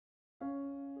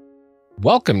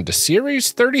Welcome to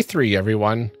Series 33,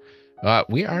 everyone.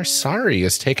 We are sorry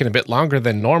it's taken a bit longer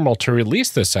than normal to release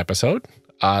this episode.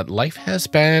 Life has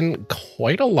been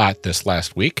quite a lot this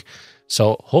last week,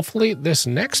 so hopefully this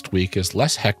next week is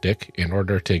less hectic in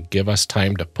order to give us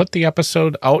time to put the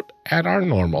episode out at our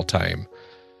normal time.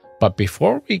 But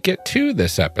before we get to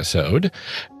this episode,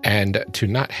 and to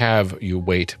not have you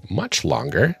wait much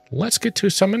longer, let's get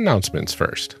to some announcements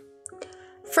first.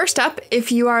 First up,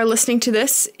 if you are listening to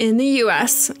this in the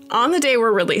US on the day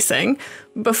we're releasing,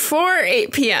 before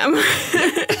 8 p.m.,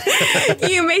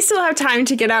 you may still have time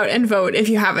to get out and vote if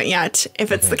you haven't yet.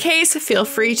 If it's the case, feel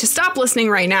free to stop listening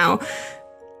right now.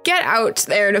 Get out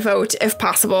there to vote if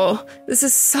possible. This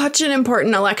is such an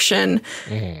important election.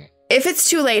 If it's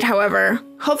too late, however,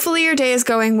 hopefully your day is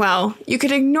going well. You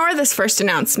could ignore this first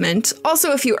announcement.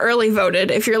 Also, if you early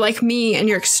voted, if you're like me and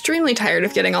you're extremely tired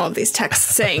of getting all of these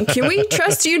texts saying, can we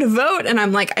trust you to vote? And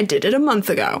I'm like, I did it a month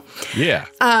ago. Yeah.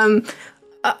 Also,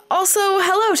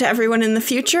 hello to everyone in the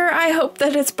future. I hope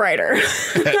that it's brighter.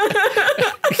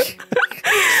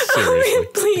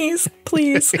 Please,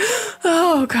 please.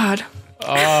 Oh, God.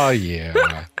 Oh,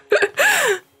 yeah.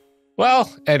 Well,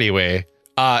 anyway.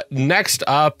 Next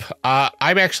up,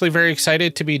 I'm actually very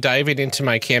excited to be diving into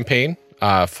my campaign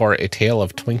for A Tale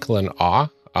of Twinkle and Awe.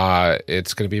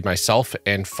 It's going to be myself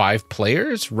and 5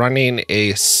 players running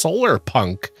a solar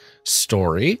punk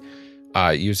story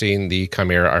using the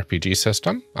Chimera RPG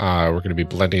system. We're going to be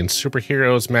blending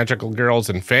superheroes, magical girls,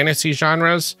 and fantasy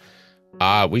genres.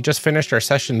 We just finished our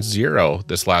session 0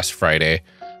 this last Friday.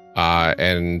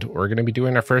 And we're going to be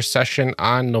doing our first session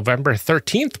on November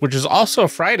 13th, which is also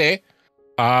Friday.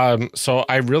 So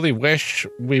I really wish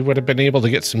we would have been able to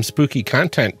get some spooky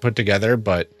content put together,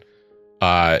 but,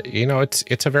 you know,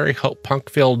 it's a very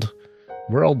punk-filled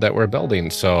world that we're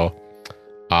building. So,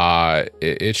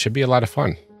 it should be a lot of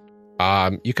fun.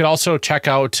 You could also check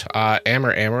out,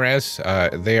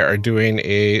 Amorez. They are doing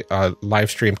a live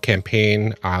stream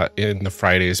campaign, in the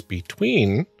Fridays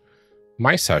between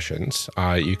my sessions.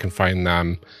 You can find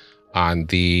them on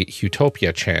the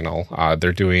Utopia channel.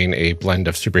 They're doing a blend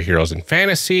of superheroes and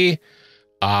fantasy.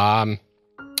 And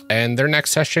their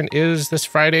next session is this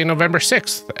Friday, November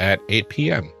 6th at 8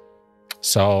 p.m.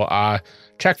 So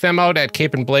check them out at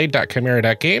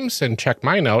capeandblade.chimera.games and check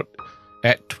mine out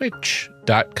at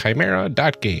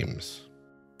twitch.chimera.games.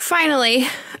 Finally,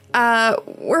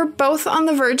 we're both on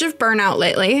the verge of burnout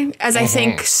lately, as I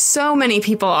think so many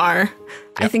people are.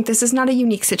 Yep. I think this is not a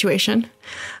unique situation.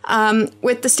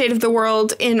 With the state of the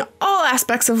world in all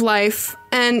aspects of life,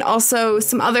 and also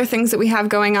some other things that we have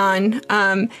going on.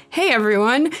 Hey,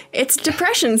 everyone, it's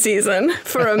depression season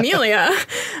for Amelia.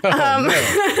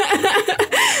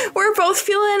 We're both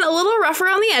feeling a little rough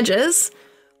around the edges.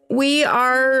 We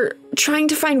are trying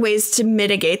to find ways to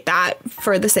mitigate that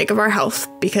for the sake of our health,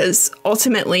 because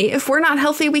ultimately, if we're not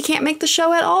healthy, we can't make the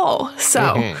show at all.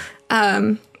 So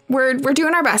we're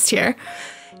doing our best here.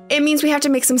 It means we have to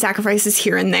make some sacrifices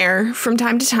here and there from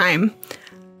time to time.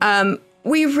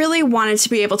 We really wanted to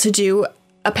be able to do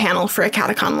a panel for a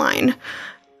Catacon line.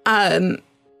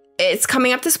 It's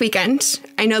coming up this weekend.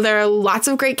 I know there are lots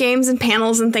of great games and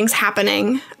panels and things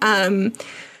happening.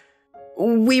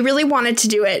 We really wanted to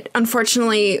do it.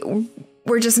 Unfortunately,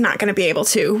 we're just not going to be able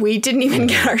to. We didn't even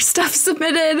get our stuff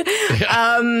submitted.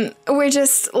 Yeah. We're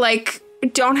just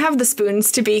don't have the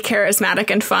spoons to be charismatic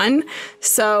and fun.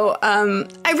 So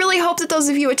I really hope that those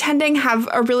of you attending have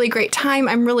a really great time.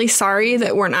 I'm really sorry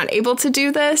that we're not able to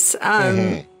do this.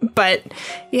 But,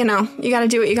 you know, you got to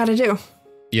do what you got to do.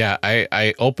 Yeah,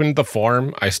 I opened the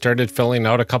form. I started filling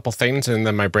out a couple things, and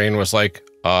then my brain was like,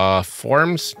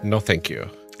 forms? No, thank you.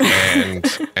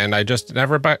 And I just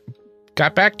never got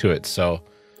back to it. So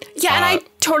yeah, and I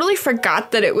totally forgot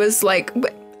that it was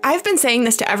I've been saying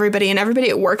this to everybody, and everybody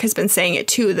at work has been saying it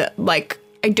too, that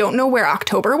I don't know where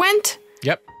October went.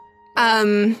 Yep.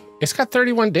 It's got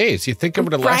 31 days. You think it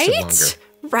would have lasted longer.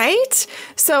 Right?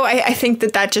 So I think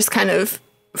that just kind of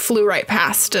flew right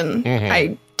past, and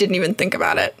I didn't even think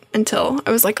about it until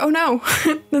I was like, oh no,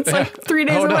 it's 3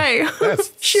 days away.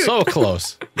 That's Shoot. So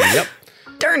close. Yep.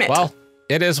 Darn it. Well,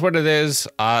 it is what it is.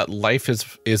 Life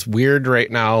is weird right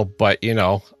now, but you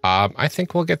know, I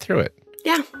think we'll get through it.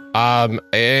 Yeah.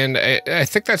 And I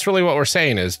think that's really what we're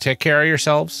saying is take care of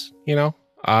yourselves, you know,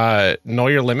 know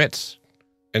your limits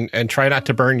and try not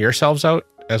to burn yourselves out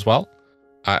as well.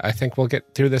 I think we'll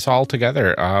get through this all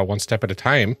together, one step at a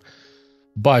time.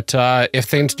 But if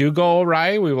things do go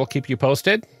awry, we will keep you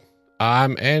posted.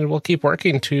 And we'll keep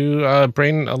working to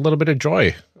bring a little bit of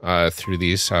joy through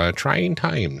these trying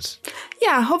times.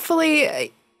 Yeah,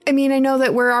 hopefully. I mean, I know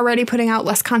that we're already putting out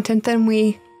less content than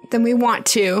we than we want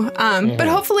to. But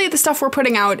hopefully the stuff we're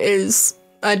putting out is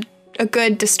a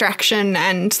good distraction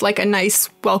and like a nice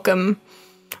welcome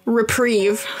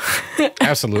reprieve.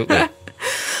 Absolutely.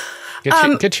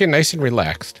 Get you nice and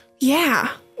relaxed.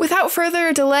 Yeah. Without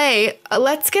further delay,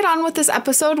 let's get on with this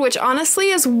episode, which honestly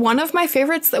is one of my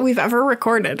favorites that we've ever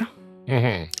recorded.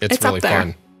 It's really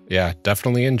fun. Yeah,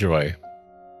 definitely enjoy.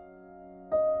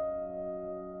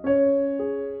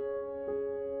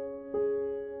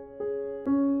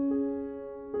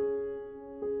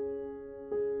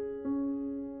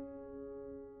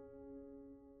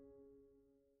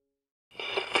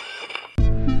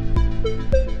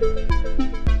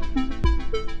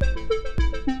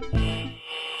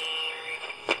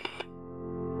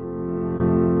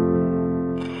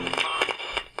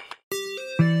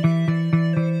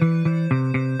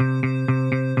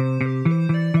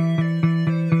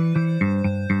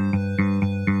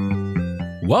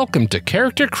 Welcome to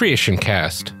Character Creation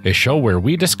Cast, a show where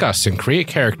we discuss and create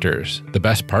characters, the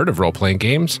best part of role-playing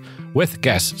games, with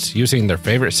guests using their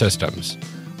favorite systems.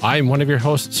 I'm one of your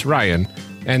hosts, Ryan,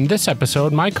 and this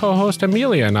episode, my co-host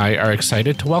Amelia and I are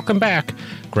excited to welcome back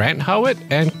Grant Howitt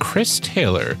and Chris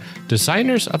Taylor,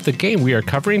 designers of the game we are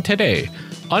covering today,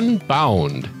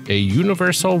 Unbound, a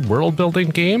universal world-building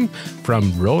game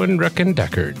from Rowan, Rook, and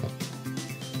Decard.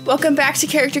 Welcome back to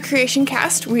Character Creation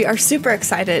Cast. We are super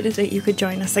excited that you could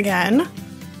join us again.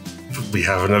 We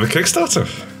have another Kickstarter.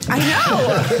 I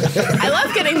know. I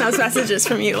love getting those messages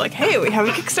from you, like, hey, we have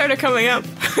a Kickstarter coming up.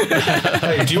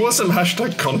 Hey, do you want some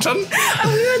hashtag content?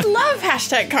 Oh, we would love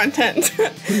hashtag content.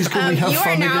 Please, can we have you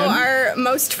fun are now again? our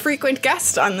most frequent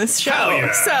guest on this show.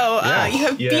 Yeah. So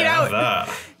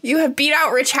you have beat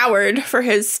out Rich Howard for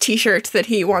his t-shirt that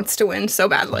he wants to win so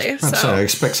badly. So I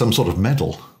expect some sort of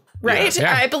medal. Right?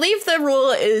 Yeah. I believe the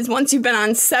rule is once you've been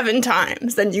on 7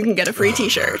 times, then you can get a free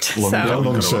t-shirt.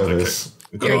 Long service.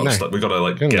 We've got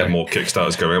to get more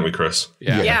Kickstarters going, haven't we, Chris?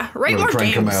 Yeah, write more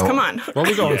crank 'em games. out. Come on. Well,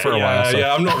 we're going for a while. So.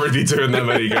 Yeah, I'm not really doing that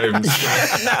many games.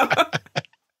 No.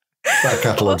 That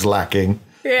catalogue's lacking.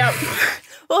 Yeah.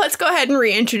 Well, let's go ahead and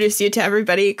reintroduce you to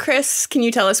everybody. Chris, can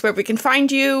you tell us where we can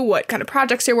find you, what kind of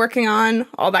projects you're working on,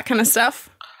 all that kind of stuff?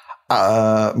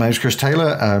 My name's Chris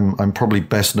Taylor. I'm probably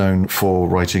best known for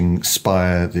writing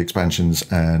Spire, the expansions,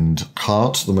 and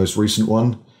Heart, the most recent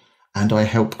one. And I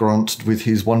help Grant with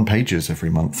his one-pagers every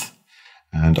month.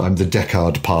 And I'm the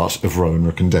Decard part of Rowan,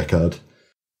 Rook, and Decard.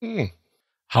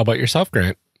 How about yourself,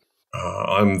 Grant?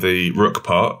 I'm the Rook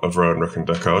part of Rowan, Rook, and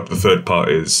Decard. The third part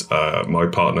is my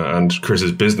partner and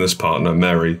Chris's business partner,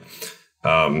 Mary,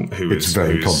 It's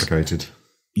very complicated.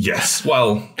 Yes.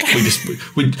 Well,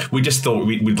 we just thought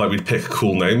we'd pick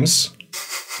cool names.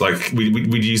 Like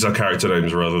we'd use our character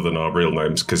names rather than our real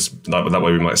names because that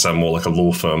way we might sound more like a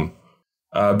law firm.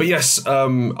 But yes,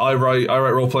 I write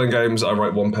role-playing games. I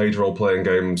write one-page role-playing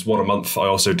games, one a month. I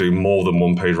also do more than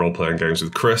one-page role-playing games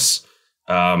with Chris.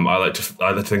 I like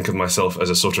to think of myself as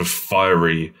a sort of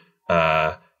fiery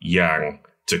yang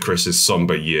to Chris's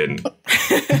somber yin,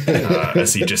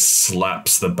 as he just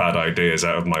slaps the bad ideas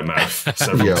out of my mouth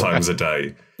several times a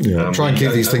day. Yeah, try and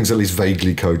keep these things at least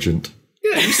vaguely cogent.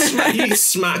 Yeah, you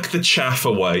smack the chaff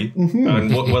away,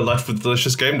 and we're left with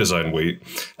delicious game design wheat.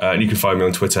 And you can find me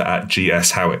on Twitter at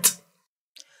GSHowitt.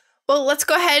 Well, let's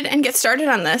go ahead and get started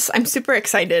on this. I'm super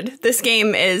excited. This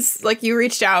game is, like, you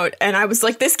reached out, and I was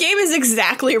like, this game is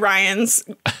exactly Ryan's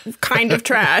kind of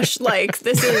trash. Like,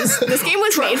 this game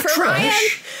was made for Ryan.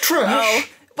 Trash. Oh,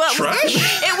 well, Trash?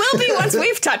 it will be once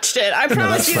we've touched it. I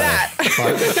promise you that.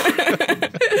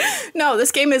 No,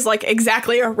 this game is, like,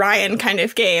 exactly a Ryan kind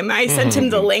of game. I sent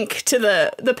him the link to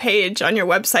the page on your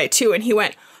website, too, and he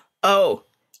went, oh,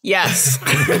 yes.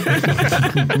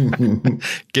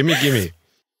 Gimme.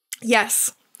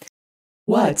 Yes.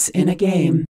 What's in a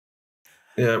game?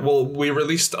 Yeah, well, we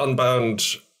released Unbound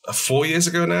 4 years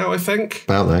ago now, I think.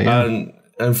 About that, yeah.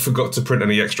 And forgot to print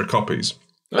any extra copies.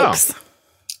 Oops.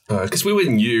 Because we were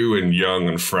new and young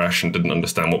and fresh and didn't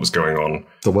understand what was going on.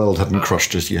 The world hadn't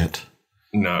crushed us yet.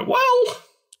 No, well...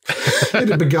 It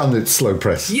had begun its slow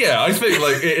press. Yeah, I think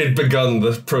like it had begun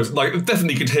the process. Like,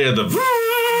 definitely could hear the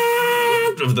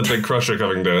of the big crusher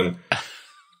coming down.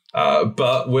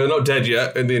 But we're not dead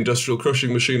yet in the industrial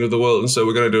crushing machine of the world, and so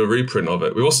we're going to do a reprint of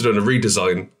it. We've also done a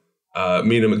redesign.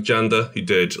 Mina McJander, who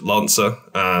did Lancer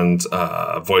and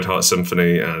Voidheart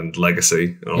Symphony and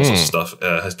Legacy and all sorts of stuff,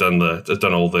 has done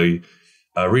all the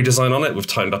redesign on it. We've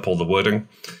tightened up all the wording,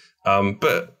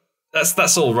 but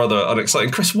that's all rather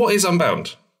unexciting. Chris, what is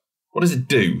Unbound? What does it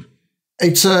do?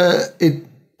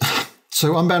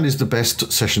 So Unbound is the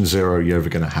best session zero you're ever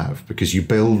going to have because you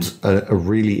build a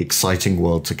really exciting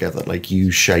world together. Like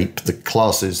you shape the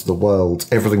classes, the world,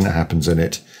 everything that happens in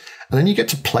it. And then you get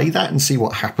to play that and see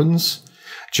what happens,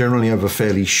 generally over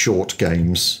fairly short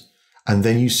games. And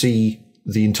then you see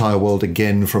the entire world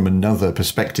again from another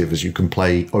perspective as you can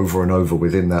play over and over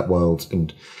within that world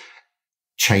and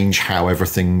change how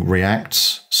everything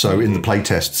reacts. So in the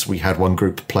playtests, we had one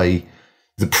group play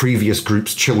the previous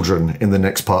group's children in the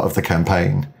next part of the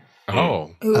campaign.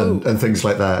 Oh. And things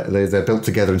like that. They're built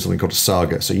together in something called a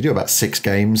saga. So you do about 6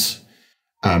 games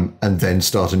and then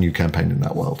start a new campaign in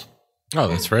that world. Oh,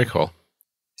 that's very cool.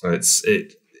 It's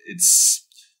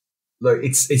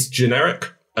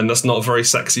generic, and that's not a very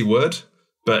sexy word,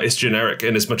 but it's generic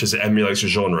in as much as it emulates a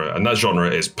genre, and that genre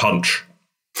is punch.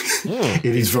 It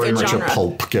is very much genre. a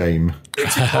pulp game.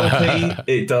 It's pulpy.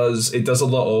 It does a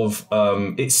lot of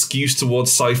it skews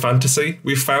towards sci-fantasy,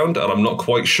 we've found, and I'm not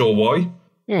quite sure why.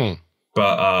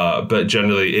 But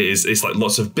generally it's like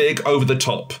lots of big over the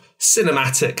top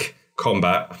cinematic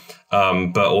combat.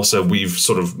 But also we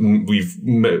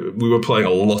were playing a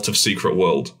lot of Secret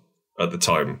World at the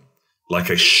time, like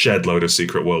a shed load of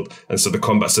Secret World, and so the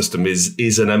combat system is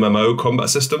an MMO combat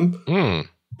system,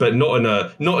 but not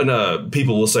in a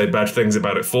people will say bad things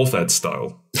about it 4th ed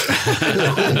style.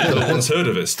 No one's heard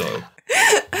of it style.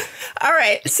 All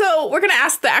right, so we're gonna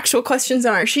ask the actual questions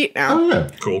on our sheet now. Oh, yeah.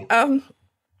 Cool.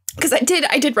 Because I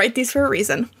did write these for a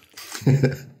reason.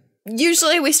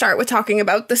 Usually we start with talking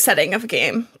about the setting of a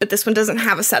game, but this one doesn't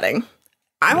have a setting.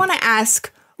 I want to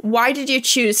ask, why did you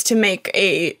choose to make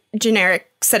a generic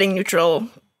setting neutral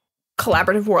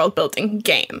collaborative world building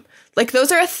game? Like,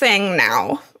 those are a thing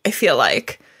now, I feel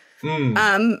like.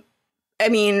 I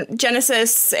mean,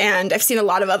 Genesis, and I've seen a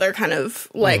lot of other kind of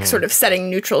like sort of setting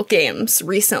neutral games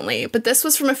recently, but this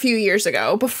was from a few years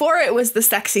ago, before it was the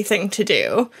sexy thing to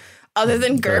do, other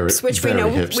than GURPS, which we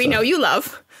know you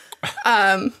love.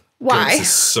 Why? This is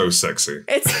so sexy.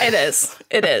 It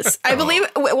is. I believe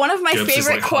one of my GURPS favorite is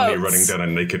like quotes. Honey running down a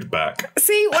naked back.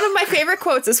 See, one of my favorite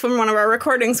quotes is from one of our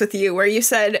recordings with you, where you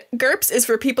said, GURPS is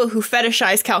for people who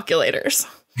fetishize calculators.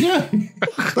 Yeah,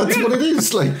 that's what it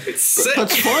is. Like, It's sick.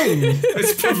 that's fine.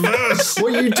 It's perverse.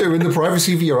 What you do in the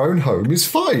privacy of your own home is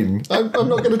fine. I'm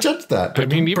not going to judge that. I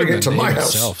mean, even bring it the to my name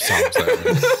house. itself sounds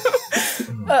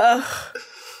that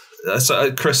way.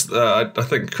 So, Chris, I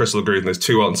think Chris will agree. And there's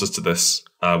 2 answers to this.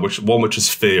 Which is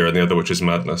fear, and the other which is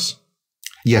madness.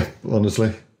 Yeah,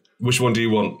 honestly. Which one do you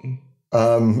want?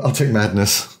 I'll take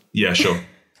madness. Yeah, sure.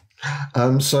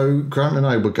 So Grant and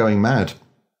I were going mad.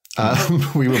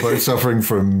 We were both suffering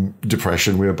from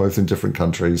depression. We were both in different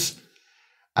countries,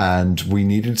 and we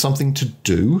needed something to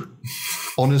do.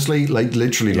 Honestly, like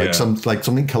literally, like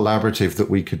something collaborative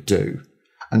that we could do.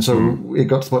 And so it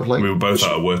got to the point like We were both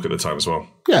out of work at the time as well.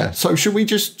 yeah. So should we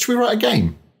write a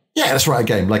game? Yeah, let's write a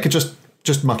game. Like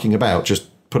just mucking about, just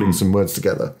putting some words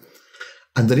together.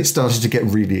 And then it started to get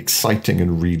really exciting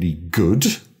and really good.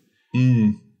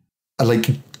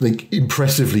 Like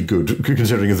impressively good,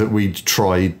 considering that we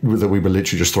were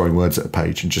literally just throwing words at a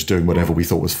page and just doing whatever we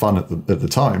thought was fun at the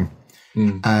time.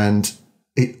 And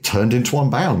it turned into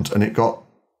Unbound, and it got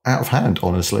out of hand,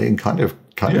 honestly, and kind of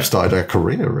started our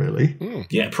career, really.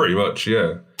 Yeah, pretty much,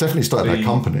 yeah. Definitely started our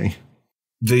company.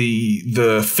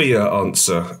 The fear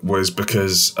answer was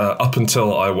because up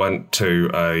until I went to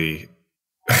a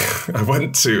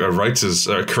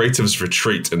creatives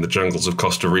retreat in the jungles of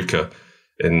Costa Rica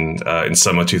in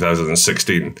summer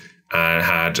 2016, and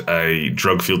had a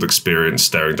drug-fueled experience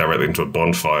staring directly into a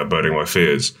bonfire, burning my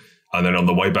fears. And then on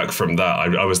the way back from that,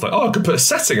 I was like, oh, I could put a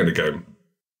setting in a game.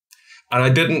 And I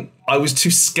didn't. I was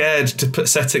too scared to put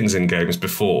settings in games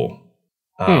before,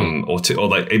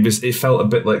 it felt a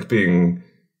bit like being.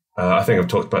 I think I've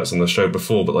talked about this on the show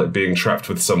before, but like being trapped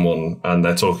with someone and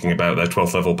they're talking about their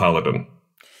 12th level paladin.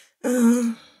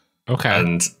 Okay.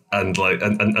 And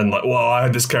well, I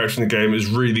had this character in the game. It was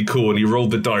really cool, and he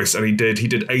rolled the dice, and he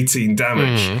did 18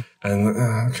 damage.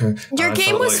 And okay, Your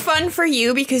game was fun for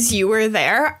you because you were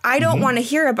there. I don't want to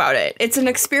hear about it. It's an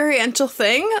experiential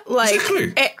thing. Like,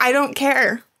 Exactly. I don't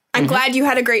care. I'm glad you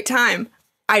had a great time.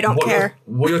 I don't care.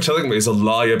 What you're telling me is a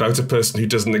lie about a person who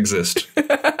doesn't exist.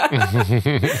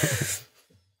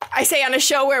 I say on a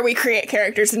show where we create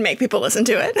characters and make people listen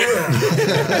to it.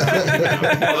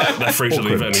 They're free to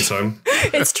leave at any time.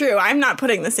 It's true. I'm not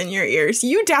putting this in your ears.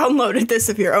 You downloaded this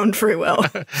of your own free will.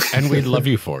 And we'd love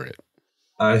you for it.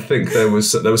 I think there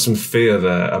was some fear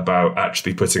there about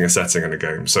actually putting a setting in a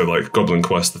game. So like Goblin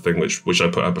Quest, the thing which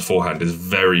I put out beforehand, is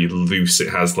very loose.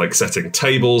 It has like setting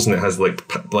tables and it has like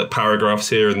paragraphs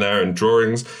here and there and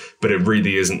drawings, but it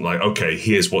really isn't like, okay,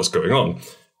 here's what's going on.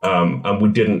 And we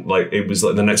didn't it was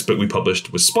like the next book we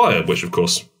published was Spire, which of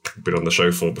course we've been on the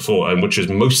show for before, and which is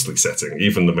mostly setting.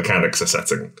 Even the mechanics are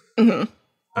setting.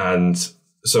 And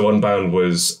So Unbound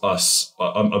was us.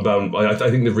 Unbound. I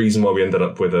think the reason why we ended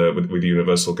up with a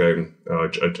universal game,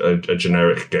 a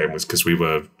generic game, was because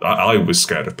I was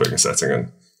scared of putting a setting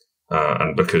in,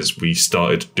 and because we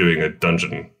started doing a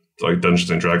Dungeons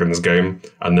and Dragons game,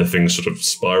 and the things sort of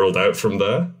spiraled out from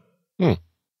there.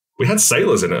 We had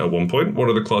sailors in it at one point. One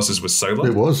of the classes was sailor.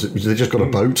 It was. They just got a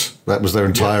boat. That was their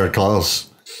entire class.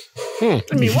 I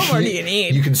mean, what more do you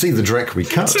need? You can see the dreck we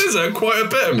cut. It turns out quite a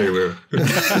bit, Amelia.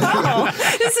 Oh,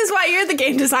 this is why you're the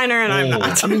game designer and I'm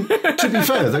not. I mean, to be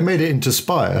fair, they made it into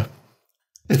Spire.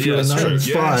 If you're a knight in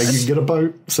Spire, you can get a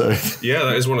boat. So yeah,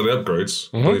 that is one of the upgrades.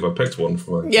 I believe I picked one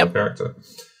for my character.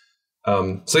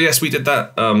 So yes, we did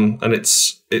that, and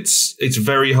it's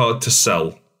very hard to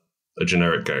sell a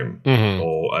generic game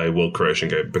or a world creation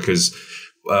game because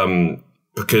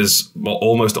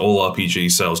almost all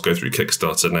RPG sales go through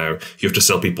Kickstarter now. You have to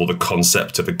sell people the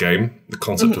concept of a game, the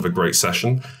concept of a great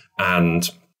session. And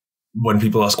when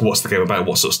people ask, what's the game about?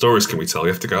 What sort of stories can we tell? You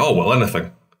have to go, oh, well,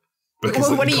 anything.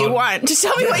 Well, what do you want? Just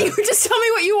tell me what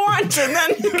you want, and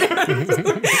then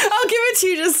I'll give it to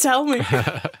you. Just tell me.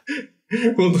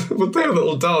 We'll do a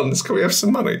little dance. Can we have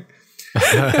some money?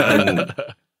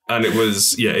 And it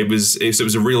was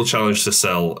a real challenge to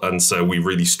sell, and so we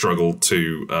really struggled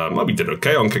to. We did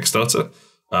okay on Kickstarter,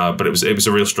 but it was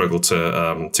a real struggle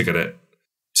to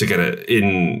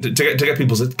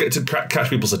catch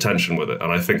people's attention with it.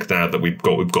 And I think now that we've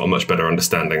got a much better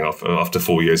understanding after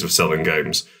 4 years of selling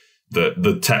games, that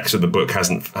the text of the book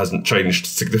hasn't changed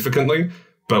significantly,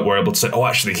 but we're able to say, oh,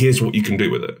 actually, here's what you can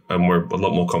do with it, and we're a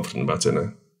lot more confident about it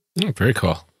now. Oh, very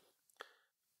cool.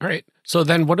 All right. So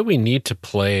then what do we need to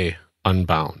play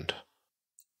Unbound?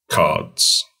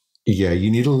 Cards. Yeah, you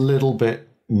need a little bit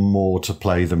more to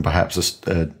play than perhaps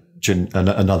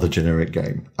another generic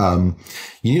game.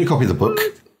 You need a copy of the book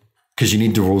because you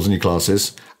need the rules in your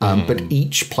classes. But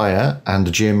each player, and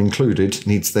the GM included,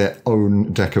 needs their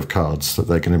own deck of cards that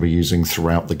they're going to be using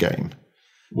throughout the game.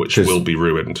 Which will be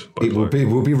ruined. It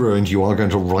will be ruined. You are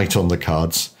going to write on the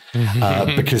cards.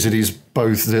 Because it is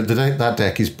both that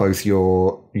deck is both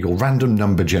your random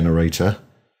number generator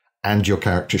and your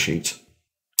character sheet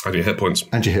and your hit points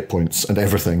and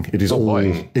everything. It is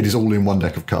all in one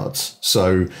deck of cards.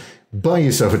 So buy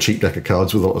yourself a cheap deck of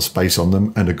cards with a lot of space on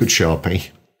them and a good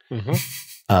Sharpie,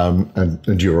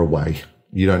 and you're away.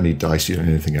 You don't need dice. You don't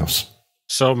need anything else.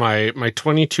 So my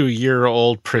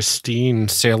 22-year-old pristine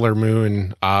Sailor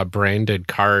Moon branded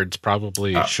cards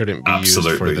probably shouldn't be used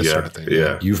for this sort of thing.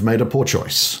 Yeah, you've made a poor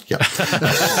choice. Yeah.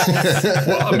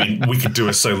 Well, I mean, we could do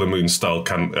a Sailor Moon style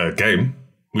game.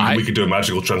 We could do a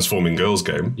magical transforming girls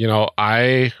game. You know,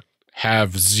 I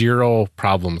have zero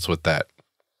problems with that.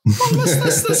 Well,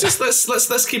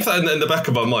 let's keep that in the back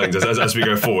of our minds as we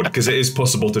go forward, because it is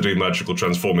possible to do magical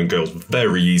transforming girls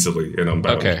very easily in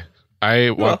Unbound. Okay.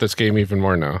 I want this game even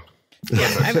more now.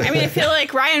 I mean, I feel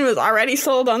like Ryan was already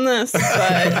sold on this,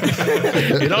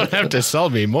 but you don't have to sell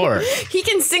me more. He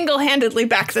can single-handedly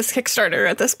back this Kickstarter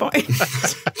at this point.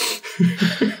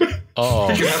 Oh,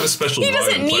 you can have a special. He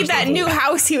doesn't need that new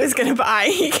house he was going to buy.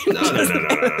 He can no.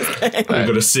 We've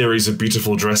got a series of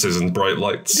beautiful dresses and bright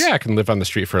lights. Yeah, I can live on the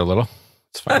street for a little.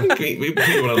 It's fine. We put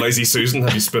you on a lazy Susan,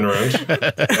 have you spin around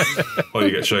while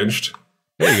you get changed.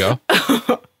 There you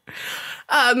go.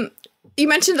 You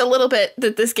mentioned a little bit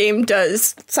that this game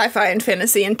does sci-fi and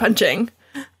fantasy and punching.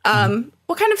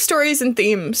 What kind of stories and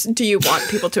themes do you want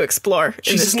people to explore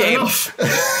in this game?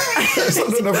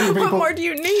 What more do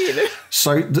you need?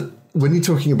 So when you're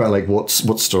talking about like what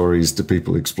stories do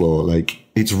people explore, like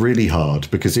it's really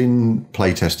hard because in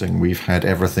playtesting we've had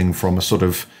everything from a sort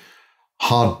of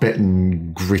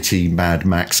hard-bitten, gritty Mad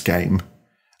Max game.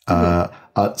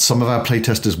 Some of our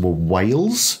playtesters were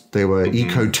whales. They were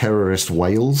eco-terrorist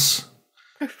whales.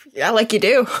 Yeah, like you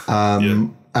do.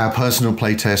 Our personal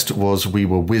playtest was we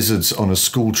were wizards on a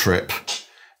school trip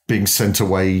being sent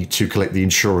away to collect the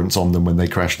insurance on them when they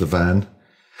crashed the van.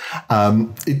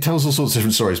 It tells all sorts of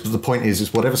different stories, but the point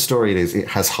is whatever story it is, it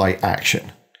has high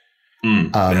action.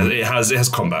 It has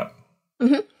combat.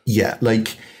 Yeah,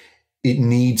 like it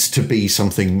needs to be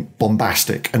something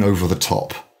bombastic and over the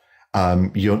top.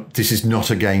 This is not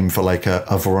a game for like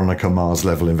a Veronica Mars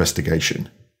level investigation.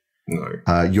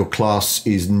 No. Your class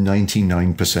is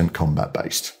 99% combat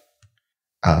based.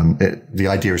 The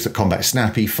idea is that combat is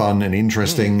snappy, fun, and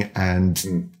interesting,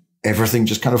 and everything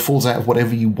just kind of falls out of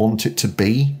whatever you want it to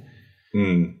be.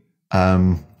 So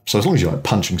as long as you like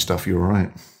punching stuff, you're all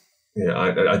right. Yeah,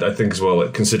 I think as well,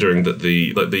 like, considering that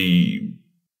the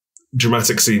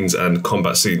dramatic scenes and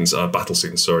combat scenes, battle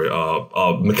scenes,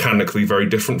 are mechanically very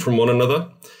different from one another.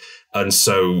 And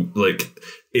so, like,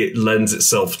 it lends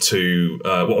itself to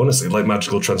honestly, like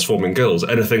magical transforming girls.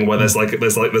 Anything where there's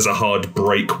a hard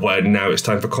break where now it's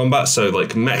time for combat. So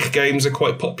like mech games are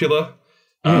quite popular.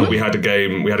 We had a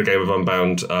game of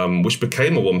Unbound, which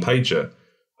became a one-pager,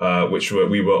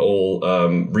 we were all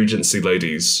Regency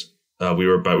ladies. We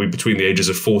were between the ages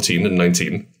of 14 and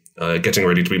 19, getting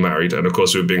ready to be married, and of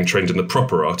course we were being trained in the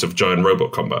proper art of giant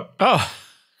robot combat. Oh.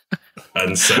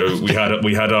 And so we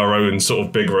had our own sort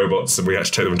of big robots, and we had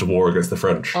to take them into war against the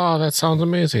French. Oh, that sounds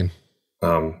amazing.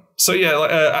 So yeah,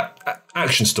 like,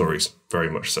 action stories, very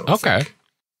much so. Okay.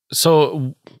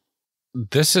 So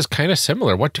this is kind of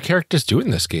similar. What do characters do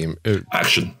in this game?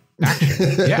 Action.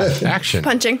 Yeah, action.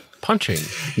 Punching.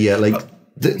 Yeah, like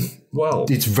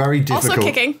it's very difficult.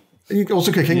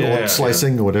 Also kicking. Or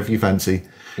slicing or whatever you fancy.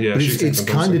 Yeah, but it's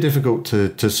kind of difficult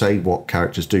to say what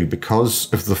characters do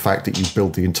because of the fact that you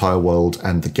build the entire world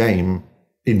and the game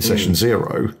in session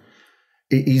 0.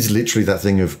 It is literally that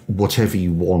thing of whatever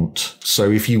you want. So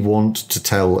if you want to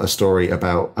tell a story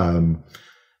about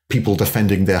people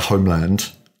defending their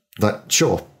homeland, that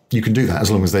sure, you can do that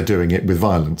as long as they're doing it with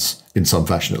violence in some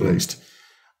fashion at least.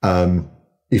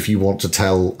 If you want to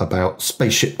tell about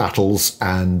spaceship battles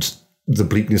and the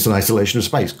bleakness and isolation of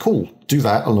space, cool, do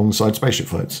that alongside spaceship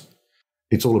fights.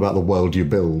 It's all about the world you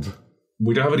build.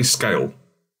 We don't have any scale.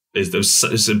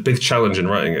 It's a big challenge in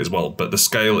writing it as well, but the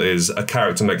scale is a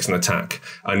character makes an attack,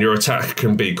 and your attack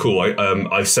can be cool.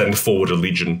 I send forward a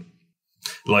legion.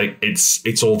 Like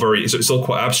it's all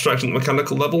quite abstract on the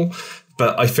mechanical level,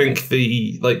 but I think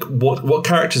what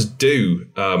characters do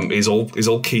is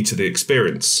all key to the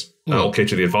experience. Okay,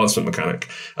 to the advancement mechanic.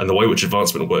 And the way which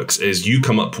advancement works is you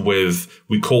come up with,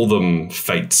 we call them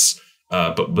fates,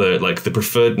 but the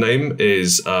preferred name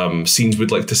is scenes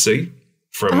we'd like to see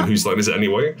from Whose Line Is It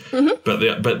Anyway? But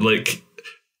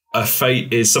a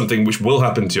fate is something which will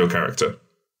happen to your character.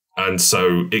 And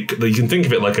so you can think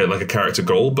of it like a character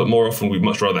goal, but more often we'd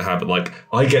much rather have it like,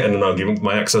 I get in an argument with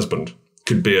my ex-husband.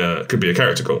 Could be a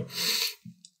character goal.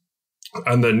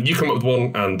 And then you come up with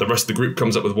one, and the rest of the group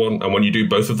comes up with one, and when you do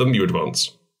both of them, you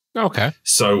advance. Okay.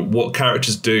 So what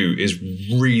characters do is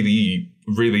really,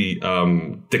 really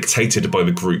dictated by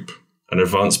the group, and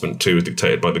advancement too is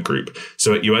dictated by the group.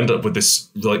 So you end up with this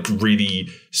like really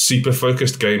super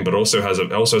focused game, but also has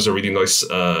a really nice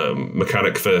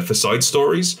mechanic for side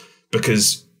stories,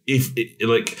 because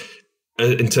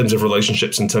in terms of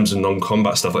relationships, in terms of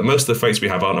non-combat stuff, like most of the fates we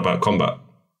have aren't about combat.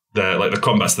 They're like the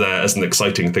combat's there as an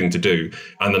exciting thing to do,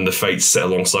 and then the fates sit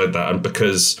alongside that. And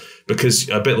because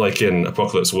a bit like in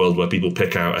Apocalypse World, where people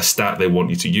pick out a stat they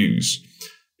want you to use,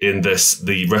 in this,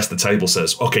 the rest of the table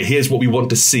says, okay, here's what we want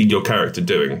to see your character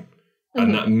doing.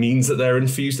 And that means that they're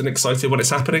infused and excited when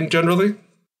it's happening, generally.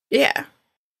 Yeah.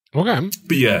 Okay.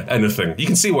 But yeah, anything. You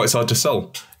can see why it's hard to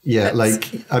sell. Yeah,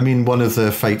 one of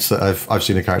the fates that I've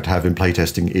seen a character have in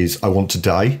playtesting is I want to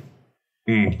die.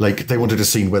 Like, they wanted a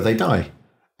scene where they die.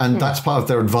 And that's part of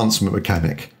their advancement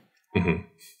mechanic. Mm-hmm.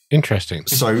 Interesting.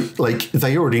 So,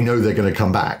 they already know they're going to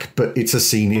come back, but it's a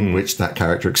scene in which that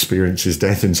character experiences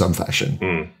death in some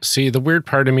fashion. See, the weird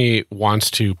part of me wants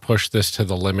to push this to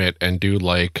the limit and do,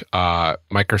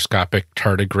 microscopic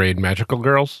tardigrade magical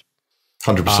girls.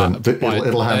 100%.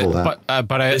 It'll handle that.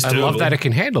 But I love that it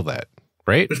can handle that,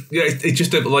 right? Yeah, it's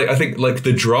just, I think,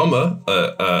 the drama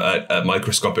at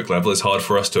microscopic level is hard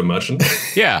for us to imagine.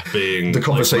 Yeah. Being the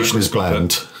conversation is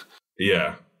bland.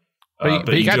 Yeah.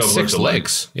 But you got 6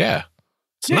 legs. Yeah.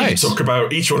 It's nice. You talk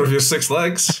about each one of your 6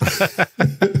 legs.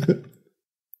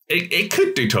 It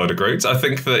could do tardigrades. I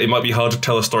think that it might be hard to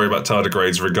tell a story about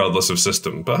tardigrades regardless of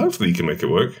system, but hopefully you can make it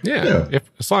work. Yeah.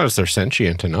 As long as they're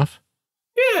sentient enough.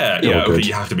 Yeah. Okay,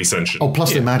 you have to be sentient. Oh,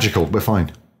 plus they're magical. We're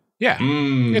fine. Yeah.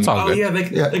 It's all good. Yeah,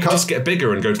 they can just get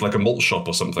bigger and go to a malt shop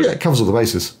or something. Yeah, it covers all the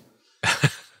bases.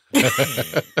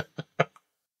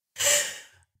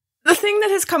 The thing that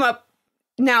has come up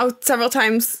now several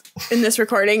times in this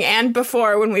recording and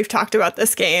before when we've talked about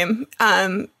this game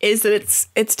is that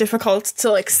it's difficult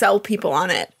to sell people on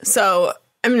it. So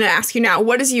I'm going to ask you now,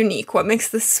 what is unique? What makes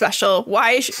this special?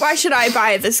 Why should I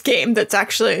buy this game that's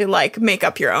actually make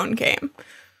up your own game?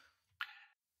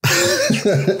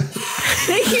 Here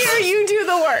you do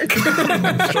the work.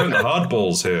 Throwing the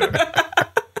hardballs here.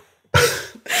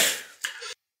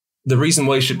 The reason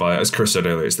why you should buy it, as Chris said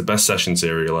earlier, it's the best session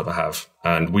series you'll ever have.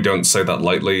 And we don't say that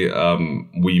lightly.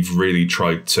 We've really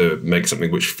tried to make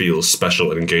something which feels special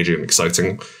and engaging and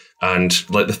exciting. And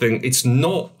the thing, it's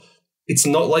not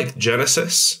like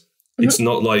Genesis. Mm-hmm. It's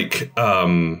not like,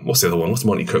 what's the other one? What's the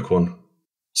Monty Cook one?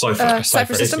 Cypher.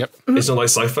 Cypher System. Yep. Mm-hmm. It's not like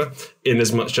Cypher, in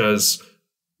as much as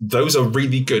those are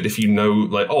really good if you know,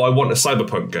 I want a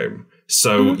cyberpunk game.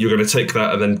 So you're going to take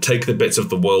that and then take the bits of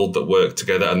the world that work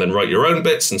together and then write your own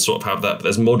bits and sort of have that. But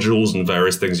there's modules and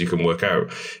various things you can work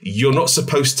out. You're not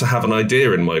supposed to have an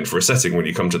idea in mind for a setting when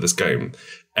you come to this game.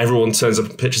 Everyone turns up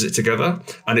and pitches it together.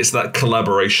 And it's that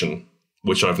collaboration,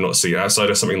 which I've not seen outside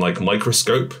of something like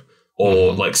Microscope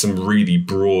or like some really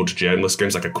broad genreless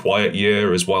games like A Quiet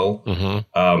Year as well.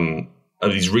 And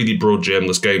these really broad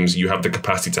genreless games, you have the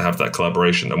capacity to have that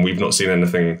collaboration. And we've not seen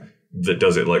anything that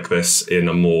does it like this in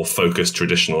a more focused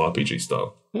traditional RPG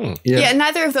style. Yeah,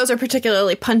 neither of those are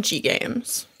particularly punchy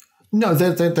games. No,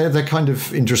 they're kind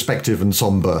of introspective and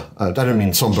somber. I don't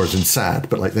mean somber as in sad,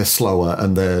 but like they're slower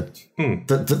and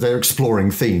they're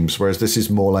exploring themes. Whereas this is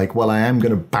more like, well, I am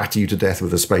going to batter you to death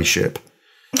with a spaceship.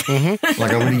 Like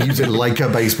I'm going to use it like a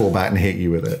baseball bat and hit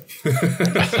you with it.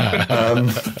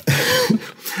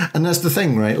 And that's the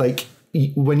thing, right? Like,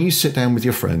 when you sit down with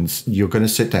your friends, you're going to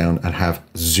sit down and have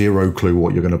zero clue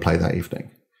what you're going to play that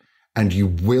evening. And you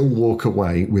will walk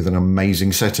away with an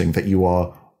amazing setting that you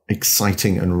are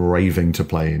exciting and raving to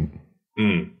play in.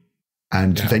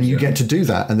 And then you get to do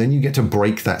that. And then you get to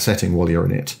break that setting while you're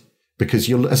in it. Because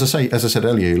you're, as I said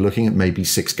earlier, you're looking at maybe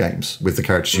 6 games with the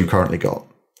characters you currently got.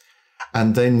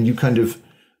 And then you kind of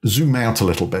zoom out a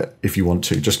little bit if you want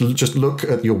to. Just look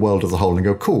at your world as a whole and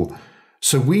go, cool.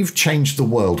 So we've changed the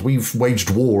world. We've waged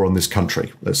war on this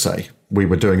country, let's say. We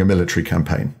were doing a military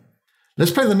campaign. Let's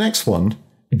play the next one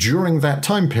during that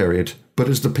time period, but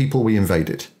as the people we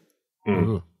invaded.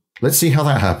 Let's see how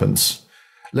that happens.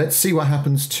 Let's see what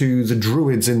happens to the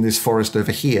druids in this forest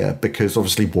over here, because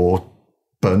obviously war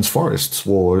burns forests.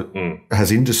 War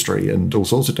has industry and all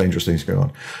sorts of dangerous things going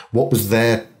on. What was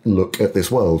their look at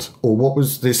this world? Or what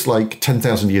was this like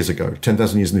 10,000 years ago,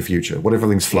 10,000 years in the future, what if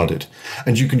everything's flooded?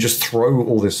 And you can just throw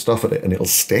all this stuff at it and it'll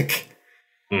stick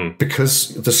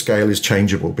because the scale is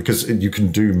changeable, because you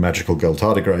can do magical girl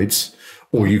tardigrades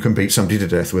or you can beat somebody to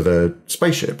death with a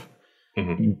spaceship.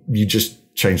 You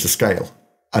just change the scale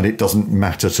and it doesn't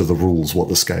matter to the rules what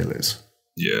the scale is.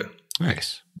 Yeah.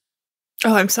 Nice.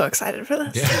 Oh, I'm so excited for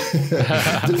this.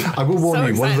 Yeah. I will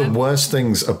warn you, one of the worst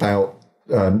things about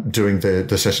doing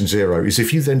the session 0 is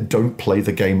if you then don't play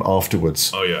the game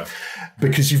afterwards. Oh, yeah.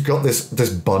 Because you've got this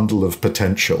bundle of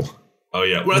potential. Oh,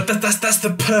 yeah. Well, that's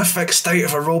the perfect state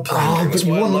of a role-playing game. That's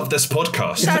why I love this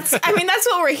podcast. That's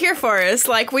what we're here for, is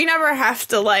like we never have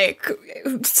to like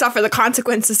suffer the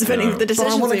consequences of any of the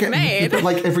decisions we've made. But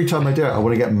like every time I do it, I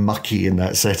want to get mucky in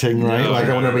that setting, right?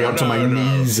 I want to be up to my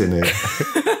knees in it.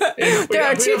 There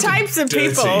are 2 types of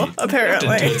people, apparently.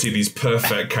 We have to dirty these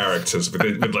perfect characters with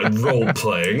like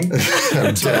role-playing.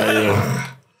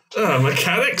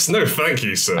 Mechanics? No, thank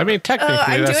you, sir. I mean,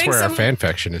 technically, that's where our fan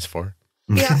fiction is for.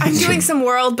 Yeah, I'm doing some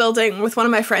world building with one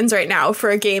of my friends right now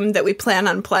for a game that we plan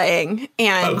on playing.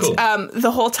 And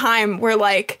the whole time we're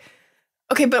like,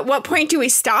 okay, but what point do we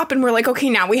stop? And we're like, okay,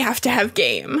 now we have to have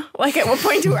game. Like, at what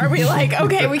point are we like,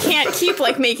 okay, we can't keep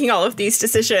like making all of these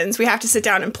decisions. We have to sit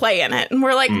down and play in it. And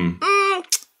we're like,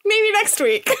 maybe next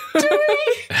week. Maybe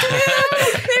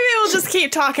we'll just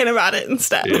keep talking about it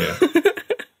instead.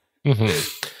 Yeah.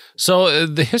 So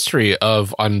the history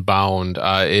of Unbound,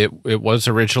 it was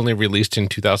originally released in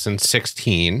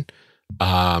 2016.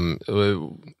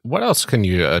 What else can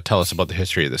you tell us about the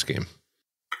history of this game?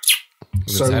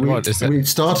 So we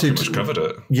started. Pretty much covered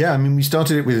it. Yeah, I mean, we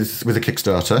started it with a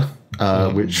Kickstarter,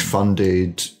 which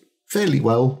funded fairly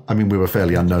well. I mean, we were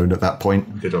fairly unknown at that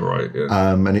point. Did all right,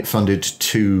 yeah. And it funded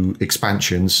 2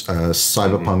 expansions,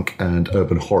 Cyberpunk and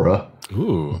Urban Horror,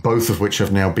 both of which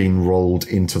have now been rolled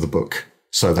into the book.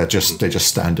 So they're just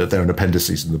standard. They're an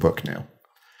appendices in the book now.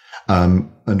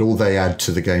 And all they add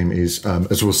to the game is,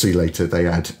 as we'll see later, they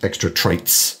add extra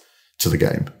traits to the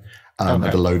game. And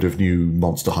a load of new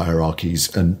monster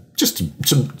hierarchies and just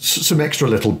some extra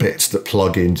little bits that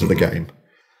plug into the game.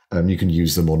 You can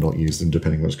use them or not use them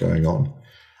depending on what's going on.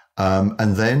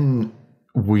 And then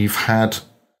we've had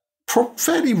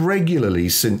fairly regularly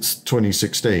since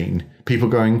 2016 people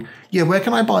going, yeah, where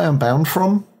can I buy Unbound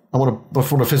from? I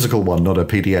want a physical one, not a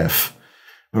PDF.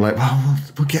 We're like, well,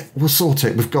 we'll sort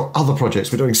it. We've got other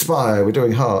projects. We're doing Spire. We're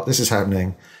doing Heart. This is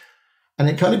happening. And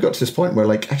it kind of got to this point where,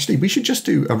 like, actually, we should just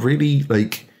do a really,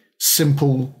 like,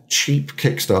 simple, cheap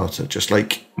Kickstarter. Just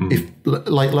like,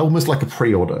 almost like a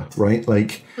pre-order, right?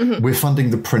 Like, we're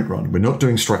funding the print run. We're not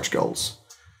doing stretch goals.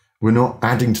 We're not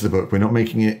adding to the book. We're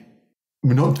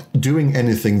not doing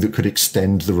anything that could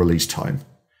extend the release time.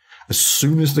 As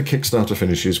soon as the Kickstarter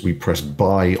finishes, we press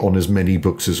buy on as many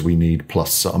books as we need,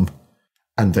 plus some.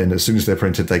 And then as soon as they're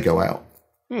printed, they go out.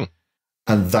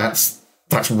 And that's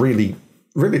really,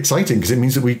 really exciting because it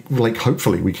means that we, like,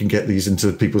 hopefully we can get these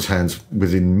into people's hands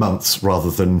within months rather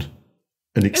than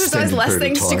an There's extended always less period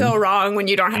of things to time. go wrong when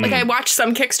you don't have, like, I watch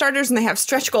some Kickstarters and they have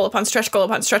stretch goal upon stretch goal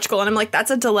upon stretch goal, and I'm like,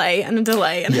 that's a delay and a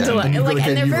delay and a delay. and And, like,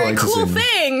 and they're new very writers cool in.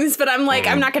 things, but I'm like,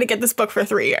 I'm not going to get this book for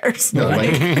 3 years. No, Like,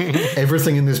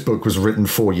 everything in this book was written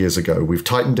 4 years ago. We've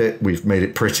tightened it. We've made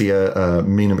it prettier.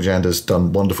 Mina Majanda's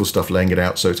done wonderful stuff laying it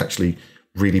out, so it's actually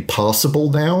really passable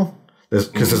now.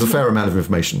 Because there's a fair amount of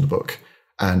information in the book.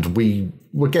 And we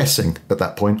were guessing at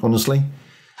that point, honestly,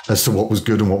 as to what was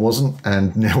good and what wasn't.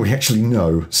 And now we actually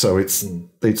know. So it's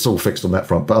all fixed on that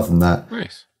front. But other than that,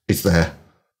 Nice. it's there.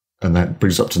 And that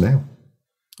brings us up to now.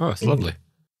 Oh, it's lovely.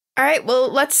 all right,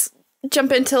 well, let's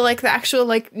jump into like the actual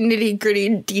like nitty gritty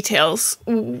details.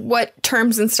 What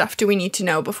terms and stuff do we need to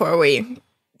know before we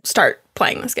start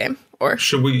playing this game? Or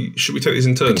Should we take these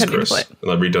in turns, Pretending to Chris? play it.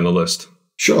 And I read down the list.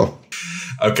 Sure.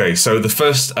 Okay, so the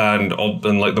first and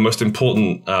like the most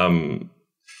important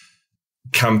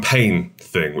campaign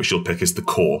thing which you'll pick is the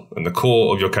core, and the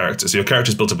core of your character. So your character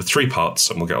is built up of 3 parts,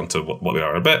 and we'll get onto what they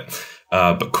are in a bit.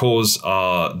 But cores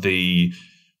are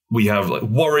we have like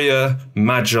warrior,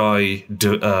 magi,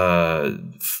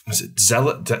 was it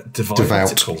zealot, divine? Devout.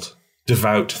 What's it called?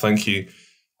 Devout. Thank you.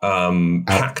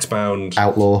 Pact bound,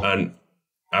 Outlaw. and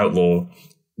outlaw.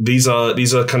 These are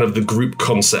kind of the group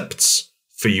concepts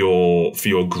for your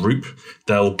group.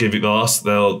 They'll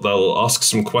ask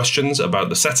some questions about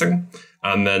the setting,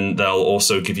 and then they'll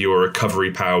also give you a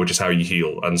recovery power, which is how you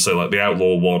heal. And so like the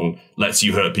outlaw one lets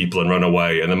you hurt people and run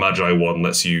away, and the magi one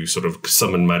lets you sort of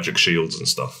summon magic shields and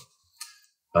stuff.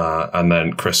 And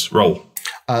then Chris, roll.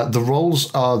 The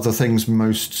roles are the things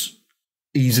most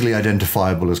easily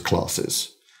identifiable as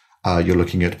classes. You're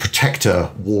looking at Protector,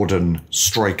 Warden,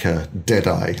 Striker,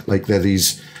 Deadeye. Like they're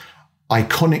these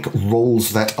iconic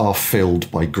roles that are filled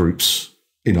by groups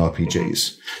in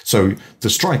RPGs. So the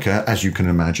Striker, as you can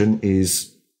imagine,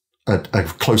 is a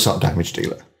close-up damage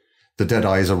dealer. The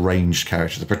Deadeye is a ranged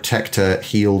character. The Protector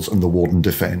heals and the Warden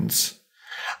defends.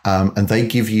 And they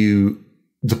give you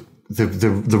the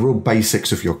real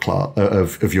basics of your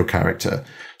of your character.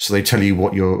 So they tell you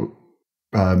what your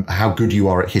how good you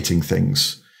are at hitting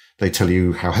things. They tell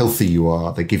you how healthy you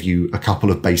are. They give you a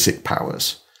couple of basic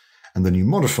powers. And then you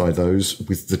modify those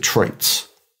with the traits.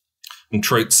 And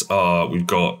traits are, we've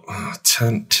got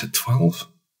 10 to 12.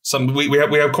 We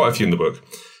have quite a few in the book.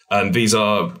 And these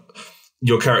are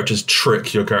your character's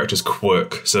trick, your character's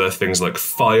quirk. So they're things like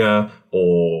fire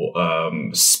or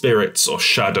spirits or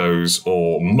shadows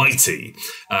or mighty.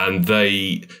 And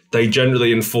they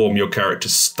generally inform your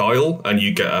character's style, and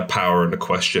you get a power and a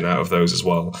question out of those as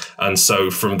well. And so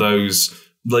from those,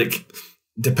 like,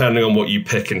 depending on what you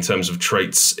pick in terms of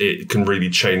traits, it can really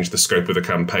change the scope of the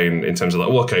campaign in terms of like,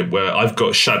 well, okay, where I've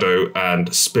got shadow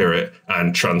and spirit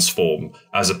and transform,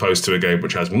 as opposed to a game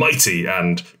which has mighty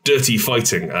and dirty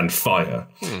fighting and fire.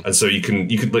 And so you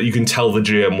can tell the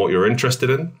GM what you're interested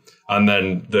in, and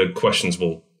then the questions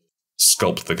will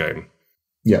sculpt the game.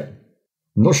 Yeah.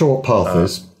 I'm not sure what path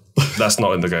is. That's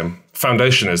not in the game.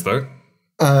 Foundation is, though.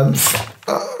 I'm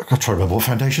trying to remember what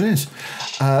Foundation is.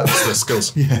 It's the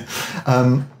skills. Yeah.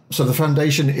 So the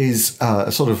Foundation is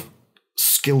a sort of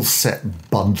skill set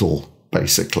bundle,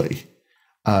 basically.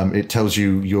 It tells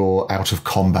you your out of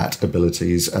combat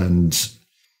abilities and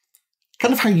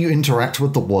kind of how you interact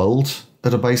with the world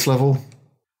at a base level.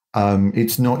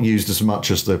 It's not used as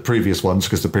much as the previous ones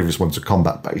because the previous ones are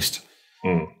combat based.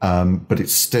 But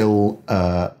it's still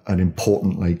an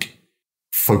important like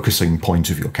focusing point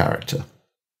of your character.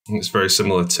 It's very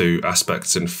similar to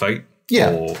aspects in Fate.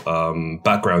 Yeah. Or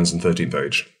backgrounds in 13th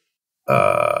Age.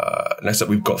 Next up,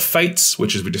 we've got Fates,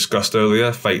 which, as we discussed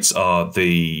earlier, Fates are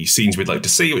the scenes we'd like to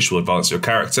see, which will advance your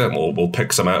character, and we'll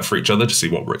pick some out for each other to see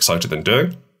what we're excited in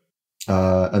doing.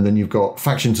 And then you've got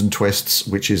Factions and Twists,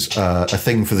 which is a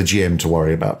thing for the GM to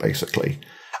worry about, basically.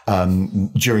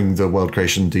 During the world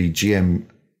creation, the GM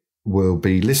will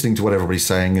be listening to what everybody's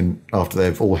saying, and after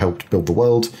they've all helped build the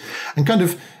world, and kind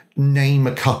of name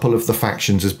a couple of the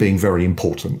factions as being very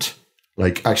important.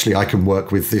 Like, actually, I can work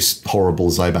with this horrible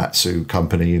Zaibatsu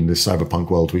company in this cyberpunk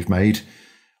world we've made.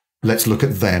 Let's look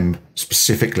at them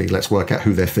specifically. Let's work out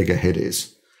who their figurehead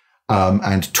is.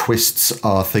 And twists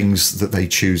are things that they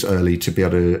choose early to be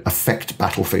able to affect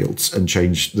battlefields and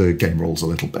change the game rules a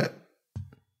little bit.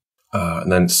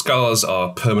 And then scars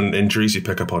are permanent injuries you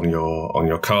pick up on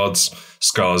your cards.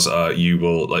 Scars are, you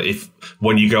will, like, if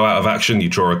when you go out of action, you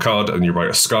draw a card and you write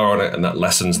a scar on it, and that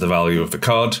lessens the value of the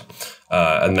card.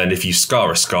 And then if you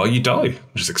scar a scar, you die,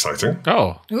 which is exciting.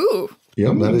 Oh. Ooh.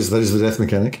 Yep, that is the death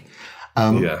mechanic.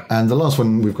 Yeah. And the last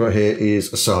one we've got here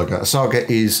is a saga. A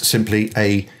saga is simply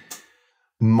a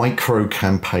micro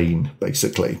campaign,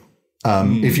 basically.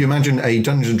 If you imagine a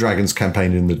Dungeons & Dragons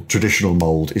campaign in the traditional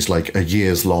mold is like a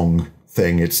years long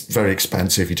thing, it's very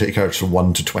expensive. You take characters from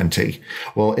 1 to 20.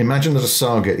 Well, imagine that a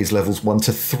saga is levels 1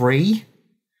 to 3.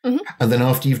 And then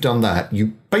after you've done that,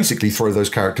 you basically throw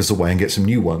those characters away and get some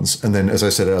new ones. And then, as I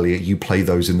said earlier, you play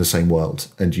those in the same world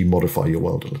and you modify your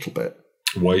world a little bit.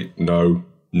 Wait, no.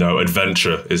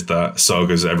 Adventure is that.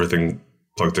 Sagas, everything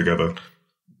plugged together.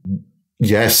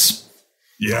 Yes.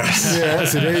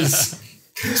 Yes, it is.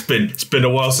 It's been a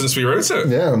while since we wrote it.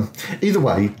 Yeah. Either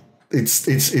way,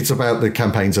 it's about the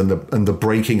campaigns and the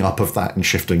breaking up of that and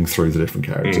shifting through the different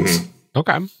characters.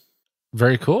 Okay.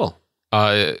 Very cool.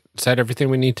 Is that everything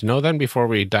we need to know then before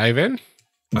we dive in?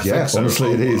 I think so.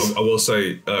 Honestly, it is. I will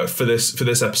say for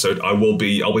this episode, I'll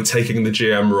be taking the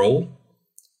GM role.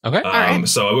 Okay. All right.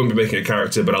 So I won't be making a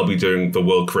character, but I'll be doing the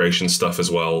world creation stuff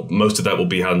as well. Most of that will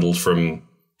be handled from.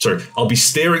 Sorry, I'll be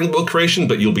steering the world creation,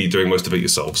 but you'll be doing most of it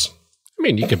yourselves. I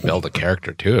mean, you can build a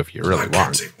character too if you really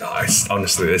want. Nice.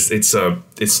 Honestly,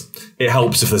 it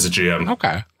helps if there's a GM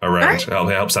around. Right. It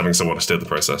helps having someone to steer the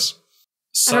process.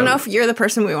 So, I don't know if you're the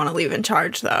person we want to leave in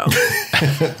charge, though. All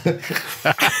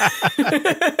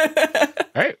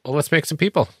right. Well, let's make some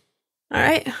people. All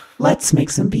right. Let's make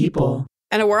some people.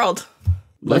 And a world.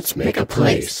 Let's make a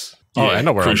place. Oh, and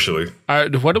a world. Crucially.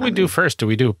 What do we do first? Do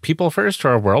we do people first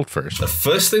or a world first? The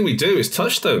first thing we do is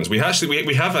touchstones. We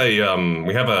have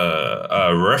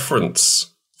a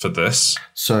reference for this.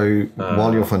 So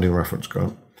while you're finding a reference,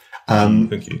 Grant,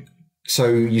 thank you. so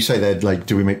you say that, like,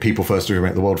 do we make people first or do we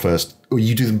make the world first? Or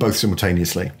you do them both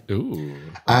simultaneously? Ooh.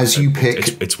 As you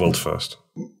pick... It's world first.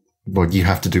 Well, you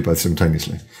have to do both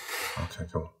simultaneously. Okay,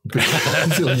 cool. You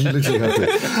literally have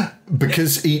to.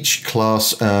 Because each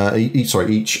class, each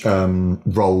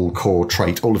role, core,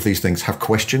 trait, all of these things have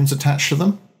questions attached to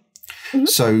them.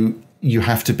 So you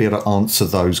have to be able to answer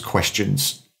those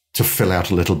questions to fill out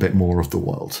a little bit more of the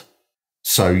world.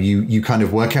 So you kind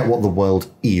of work out what the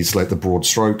world is, like the broad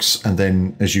strokes, and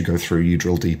then as you go through, you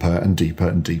drill deeper and deeper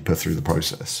and deeper through the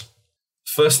process.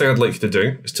 First thing I'd like you to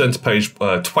do is turn to page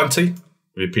 20 of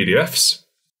your PDFs.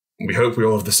 We hope we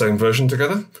all have the same version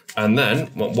together. And then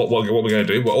what we're going to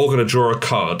do, we're all going to draw a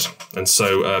card. And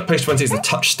so page 20 is the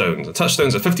touchstones. The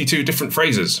touchstones are 52 different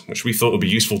phrases, which we thought would be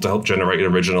useful to help generate an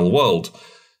original world.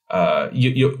 What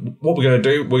we're going to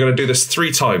do, we're going to do this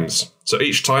 3 times. So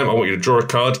each time I want you to draw a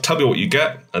card, tell me what you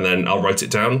get, and then I'll write it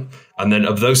down. And then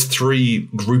of those 3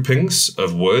 groupings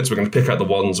of words, we're going to pick out the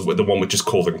one which is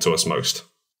calling to us most.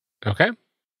 Okay.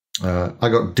 I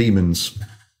got demons.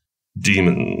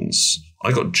 Demons.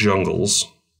 I got jungles.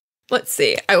 Let's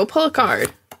see. I will pull a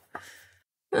card.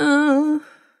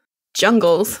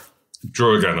 Jungles.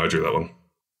 Draw again, I drew that one.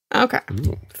 Okay.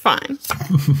 Ooh. Fine.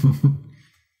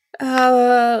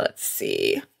 Let's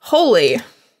see. Holy.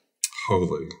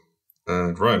 Holy.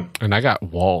 And Ryan. And I got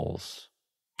walls.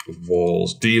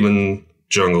 Walls. Demon,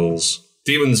 jungles.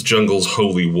 Demons, jungles,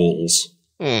 holy walls.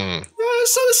 Hmm.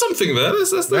 So there's something there.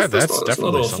 That's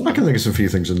definitely not something. I can think of some few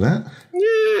things in that.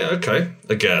 Yeah, okay.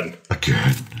 Again.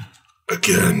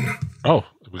 Oh,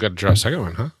 we got to draw a second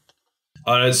one, huh?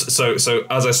 So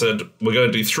as I said, we're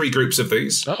going to do 3 groups of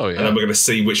these. Oh, yeah. And then we're going to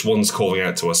see which one's calling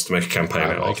out to us to make a campaign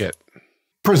I out like of. it.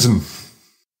 Prison.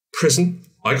 Prison.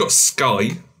 I got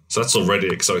sky, so that's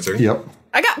already exciting. Yep.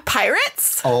 I got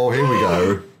pirates. Oh, here we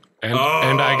go.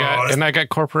 And I got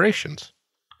corporations.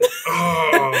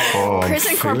 Oh,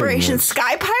 Prison corporation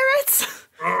sky pirates.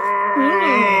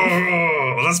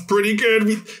 oh, that's pretty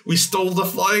good. We stole the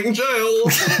flying jail.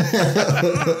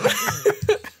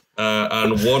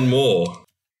 And one more.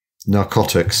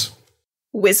 Narcotics.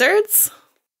 Wizards.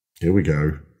 Here we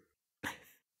go.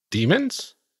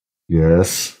 Demons?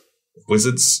 Yes.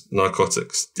 Wizards,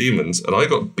 narcotics, demons, and I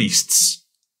got beasts.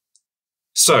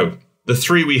 So, the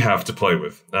 3 we have to play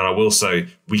with, and I will say,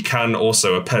 we can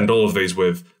also append all of these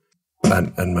with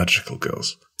and magical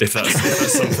girls. If that's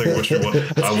something which we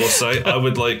want. I will say,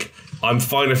 I'm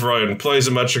fine if Ryan plays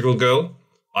a magical girl.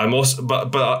 I'm also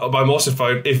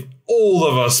fine if all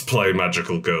of us play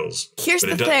magical girls. Here's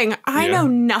the thing. I know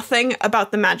nothing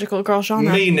about the magical girl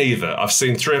genre. Me neither. I've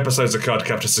seen 3 episodes of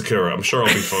Cardcaptor Sakura. I'm sure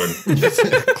I'll be fine.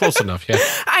 Close enough, yeah.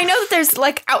 I know that there's,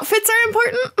 like, outfits are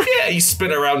important. Yeah, you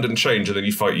spin around and change and then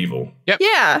you fight evil. Yep.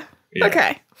 Yeah. Yeah.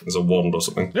 Okay. There's a wand or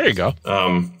something. There you go.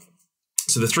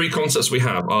 So the 3 concepts we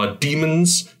have are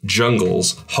demons,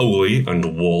 jungles, holy,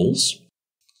 and walls.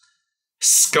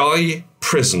 Sky,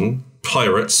 prison,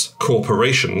 pirates,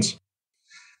 corporations.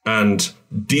 And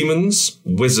demons,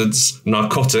 wizards,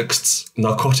 narcotics,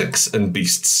 and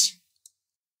beasts.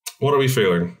 What are we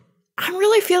feeling? I'm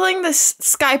really feeling this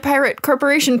Sky Pirate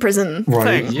Corporation prison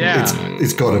Right. thing. Yeah.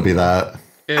 It's got to be that.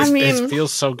 It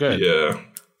feels so good. Yeah.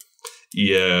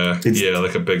 Yeah, yeah,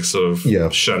 like a big sort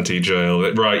of shanty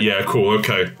jail. Right, yeah, cool,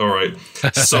 okay, all right.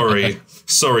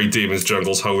 Sorry, Demons,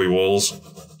 Jungles, Holy Walls.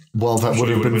 Well, that would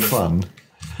have been fun.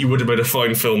 You would have made a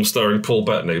fine film starring Paul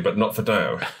Bettany, but not for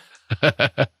now.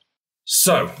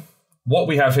 So, what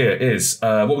we have here is,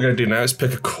 what we're going to do now is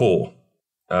pick a core.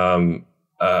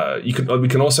 We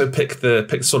can also pick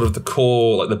sort of the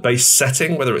core, like the base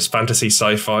setting, whether it's fantasy,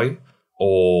 sci-fi,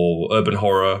 or urban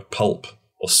horror, pulp,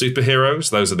 or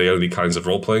superheroes. Those are the only kinds of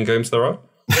role-playing games there are.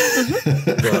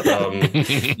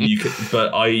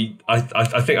 But I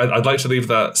think I'd like to leave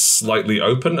that slightly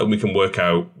open, and we can work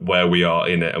out where we are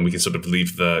in it, and we can sort of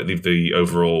leave the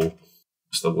overall,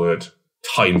 what's the word,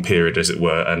 time period, as it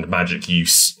were, and magic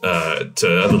use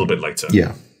to a little bit later.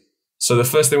 Yeah. So the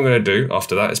first thing we're going to do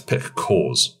after that is pick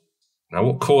cores. Now,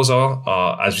 what cores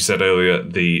are, as we said earlier,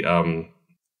 the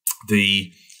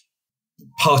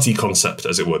party concept,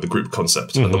 as it were, the group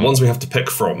concept. Mm-hmm. And the ones we have to pick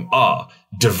from are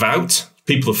devout,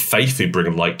 people of faith who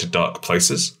bring light to dark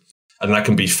places. And that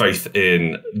can be faith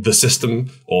in the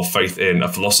system or faith in a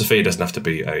philosophy. It doesn't have to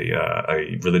be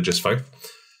a religious faith.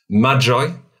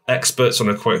 Magi, experts on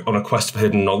a quest for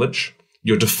hidden knowledge.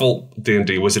 Your default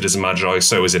D&D wizard is a magi,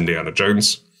 so is Indiana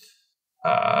Jones.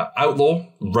 Outlaw,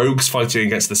 rogues fighting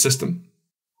against the system.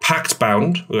 Pact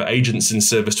bound, who are agents in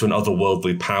service to an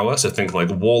otherworldly power. So think like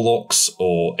warlocks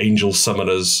or angel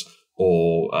summoners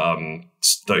or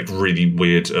like really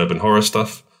weird urban horror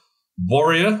stuff.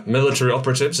 Warrior, military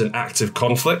operatives in active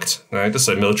conflict. Now, just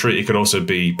say military, it could also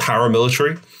be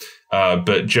paramilitary,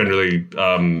 but generally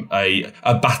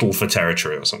a battle for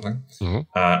territory or something. Mm-hmm.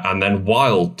 And then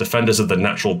wild, defenders of the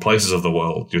natural places of the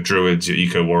world. Your druids, your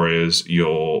eco-warriors,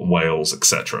 your whales,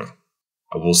 etc.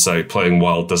 I will say playing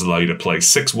wild does allow you to play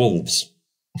 6 wolves.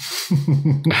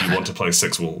 You want to play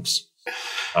 6 wolves.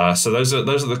 So those are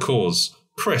the cores.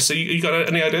 Chris, you got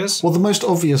any ideas? Well, the most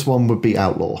obvious one would be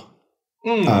outlaw.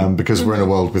 Because we're in a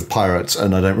world with pirates,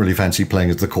 and I don't really fancy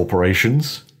playing as the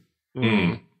corporations.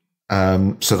 So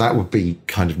that would be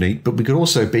kind of neat. But we could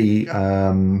also be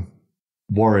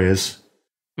warriors,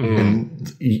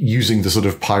 and using the sort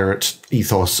of pirate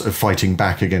ethos of fighting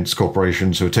back against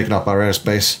corporations who are taking up our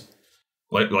airspace.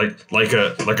 Like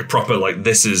a proper, like,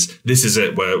 this is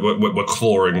it, where we're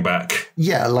clawing back.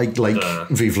 Yeah, like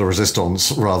Vive la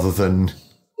Resistance, rather than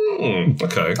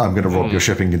okay, I'm going to rob your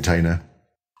shipping container.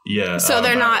 Yeah. So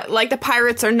they're not, like, the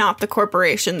pirates are not the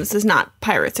corporation. This is not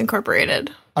Pirates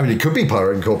Incorporated. I mean, it could be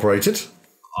Pirate Incorporated.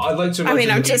 I'd like to imagine. I mean,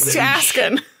 I'm just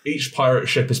asking. Each pirate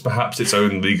ship is perhaps its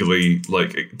own legally,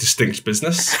 like, distinct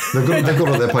business. They've got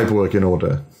all their paperwork in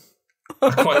order. I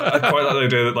quite like the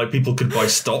idea that, like, people could buy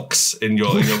stocks in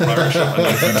your pirate ship, and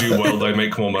if you do well, they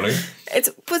make more money.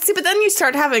 But then you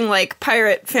start having, like,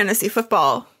 pirate fantasy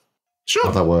football.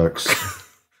 Sure, that works.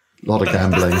 A lot of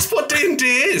gambling. That's what D&D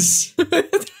is.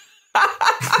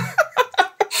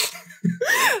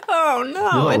 Oh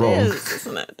no, it is,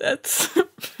 isn't it? That's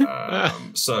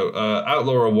so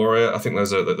outlaw or warrior. I think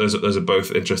those are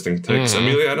both interesting takes.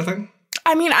 Amelia, anything?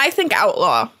 I mean, I think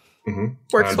outlaw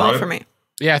works well for me.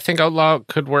 Yeah, I think outlaw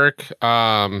could work.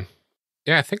 Yeah,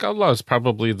 I think outlaw is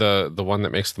probably the one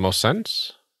that makes the most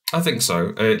sense. I think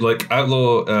so. Like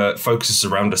outlaw focuses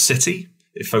around a city.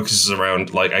 It focuses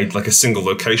around like a single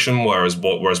location, whereas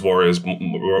warrior's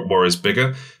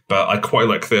bigger. But I quite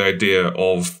like the idea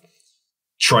of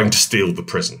trying to steal the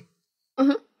prison.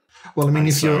 Mm-hmm. Well, I mean,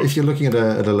 if you're looking at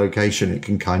a location, it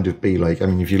can kind of be like, I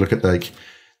mean, if you look at like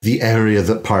the area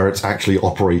that pirates actually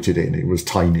operated in, it was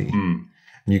tiny.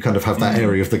 And you kind of have that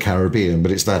area of the Caribbean,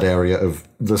 but it's that area of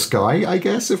the sky, I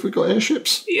guess, if we've got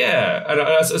airships. Yeah,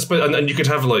 and you could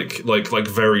have like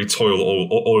very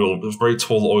tall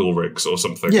oil rigs or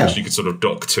something, which you could sort of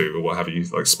dock to or what have you,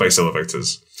 like space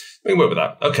elevators. We can work with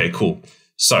that. Okay, cool.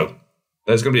 So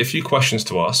there's going to be a few questions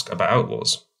to ask about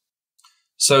outlaws.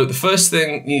 So the first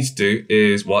thing you need to do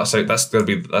is, well, so that's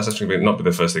actually going to not be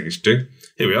the first thing you should do.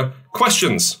 Here we are.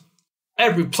 Questions.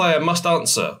 Every player must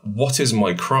answer, what is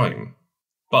my crime?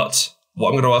 But what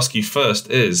I'm going to ask you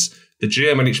first is, the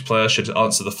GM and each player should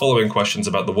answer the following questions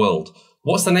about the world.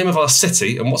 What's the name of our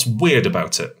city and what's weird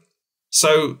about it?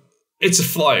 So, it's a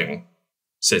flying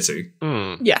city.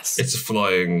 Yes. It's a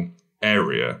flying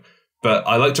area. But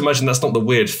I like to imagine that's not the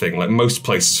weird thing. Like, most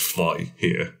places fly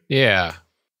here. Yeah.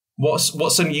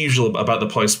 What's unusual about the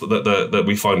place that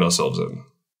we find ourselves in?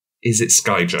 Is it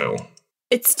Sky Jail?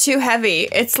 It's too heavy.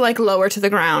 It's like lower to the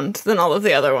ground than all of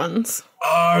the other ones.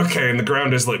 Oh, okay, and the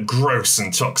ground is like gross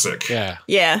and toxic. Yeah.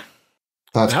 Yeah.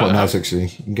 That's quite nice, actually.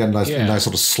 You can get a nice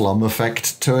sort of slum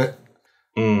effect to it.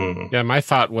 Yeah, my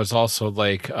thought was also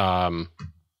like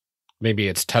maybe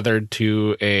it's tethered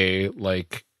to a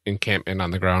like encampment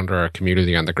on the ground or a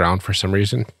community on the ground for some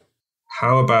reason.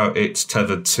 How about it's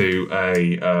tethered to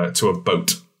a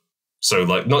boat? So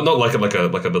like not like a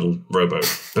little rowboat,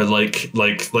 but like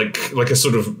a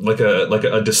sort of like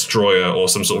a destroyer or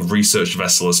some sort of research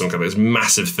vessel or some kind of this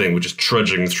massive thing which is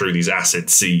trudging through these acid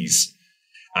seas,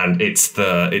 and it's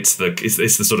the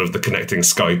sort of the connecting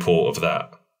skyport of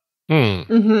that.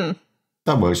 Mm-hmm.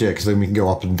 That works, yeah, because then we can go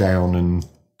up and down and.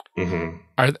 Mm-hmm.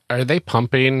 Are they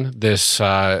pumping this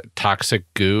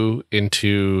toxic goo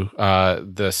into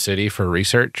the city for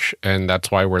research, and that's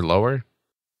why we're lower?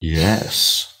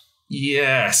 Yes.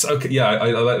 Yes. Okay. Yeah,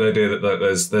 I like the idea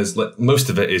that there's like, most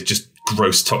of it is just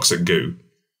gross toxic goo,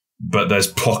 but there's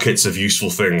pockets of useful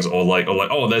things, or like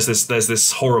oh, there's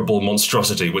this horrible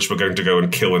monstrosity which we're going to go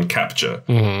and kill and capture,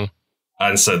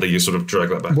 and so that you sort of drag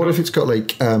that back. What if it's got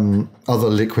like other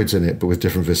liquids in it, but with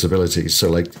different visibilities?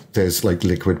 So like there's like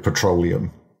liquid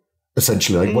petroleum,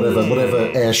 essentially like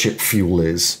whatever airship fuel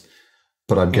is,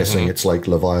 but I'm guessing it's like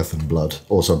Leviathan blood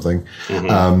or something.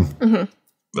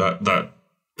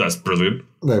 That's brilliant.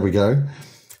 There we go.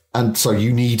 And so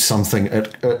you need something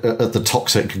at the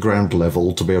toxic ground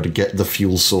level to be able to get the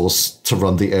fuel source to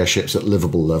run the airships at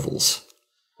livable levels.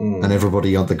 And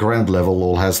everybody on the ground level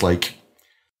all has like,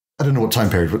 I don't know what time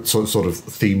period, what sort of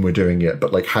theme we're doing yet,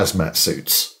 but like hazmat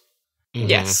suits.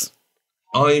 Yes.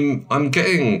 I'm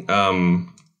getting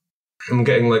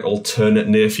like alternate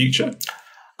near future.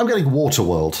 I'm getting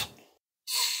Waterworld.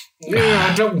 Yeah,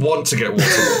 I don't want to get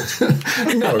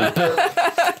Waterworld. No,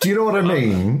 but do you know what I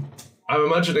mean? I'm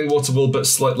imagining Waterworld,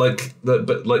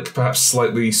 but perhaps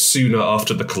slightly sooner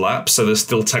after the collapse. So there's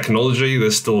still technology,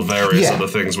 there's still various other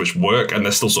things which work, and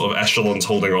there's still sort of echelons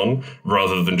holding on,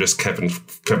 rather than just Kevin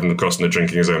Costner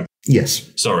drinking his own.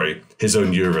 Yes. Sorry, his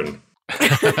own urine.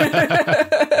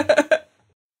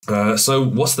 So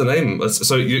what's the name?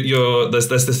 So there's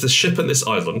this ship and this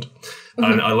island,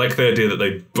 and I like the idea that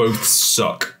they both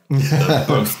suck. They're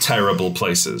both terrible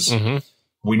places.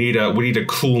 We need a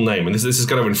cool name, and this is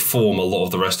going to inform a lot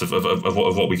of the rest of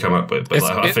what we come up with. But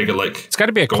I figure like it's got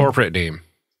to be a corporate name,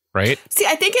 right? See,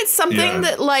 I think it's something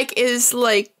that like is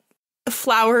like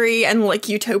flowery and like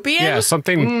utopian. Yeah,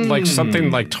 something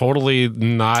like totally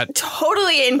not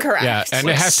totally incorrect. Yeah, and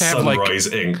it has to have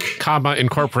Sunrise like Inc. comma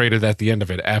incorporated at the end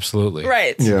of it. Absolutely.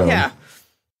 Right. Yeah.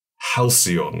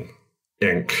 Halcyon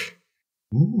Inc.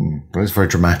 But it's very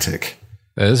dramatic.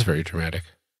 That is very dramatic.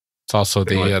 It's also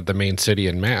the main city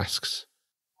in Masks.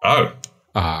 Oh.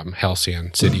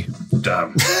 Halcyon City.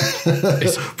 Damn.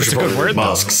 It's a good word,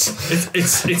 Masks.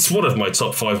 It's one of my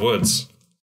top 5 words.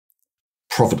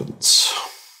 Providence.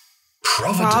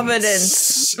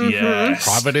 Providence. Yes.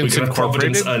 Providence we can have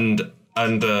Incorporated? Providence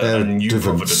and New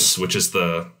Providence, which is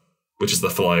the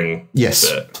flying Yes.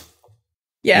 bit.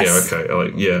 Yes. Yeah, okay.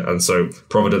 And so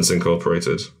Providence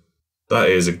Incorporated. That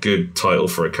is a good title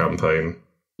for a campaign.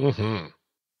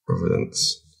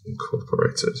 Providence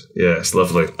Incorporated. Yes,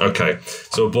 lovely. Okay.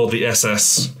 So aboard the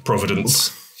SS Providence.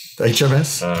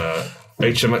 HMS?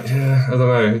 HMS, yeah, I don't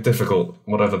know, difficult.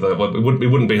 Whatever it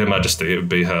wouldn't be Her Majesty, it would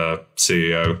be her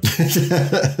CEO.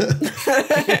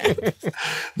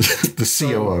 The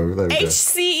COO, there we go.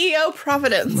 HCEO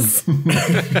Providence.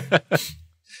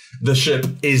 The ship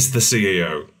is the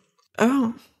CEO.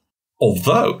 Oh.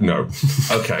 Although, no.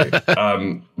 Okay.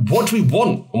 What do we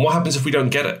want, and what happens if we don't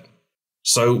get it?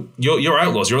 So, you're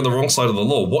outlaws, you're on the wrong side of the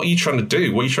law. What are you trying to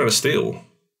do? What are you trying to steal?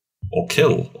 Or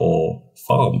kill? Or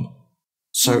farm?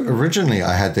 So originally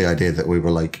I had the idea that we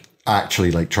were like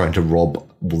actually like trying to rob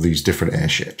all these different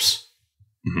airships.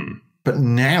 But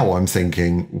now I'm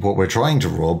thinking what we're trying to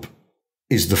rob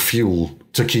is the fuel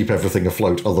to keep everything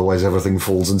afloat. Otherwise everything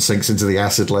falls and sinks into the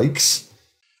acid lakes.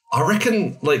 I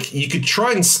reckon like you could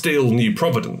try and steal New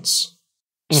Providence.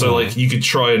 So like you could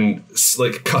try and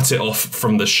like cut it off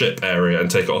from the ship area and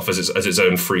take it off as its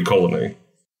own free colony.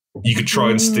 You could try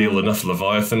and steal enough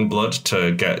Leviathan blood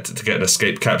to get an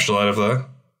escape capsule out of there.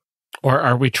 Or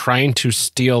are we trying to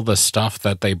steal the stuff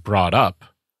that they brought up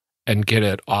and get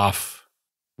it off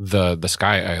the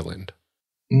Sky Island?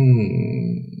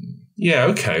 Yeah,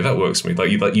 okay, that works for me.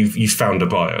 Like you found a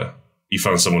buyer. You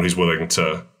found someone who's willing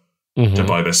to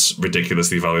buy this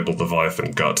ridiculously valuable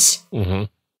Leviathan guts. I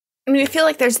mean, I feel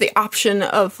like there's the option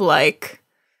of like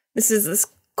this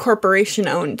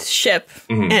corporation-owned ship,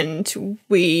 and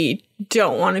we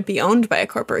don't want to be owned by a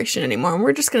corporation anymore, and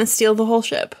we're just going to steal the whole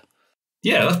ship.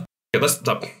 Yeah, let's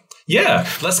go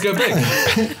big.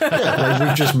 Like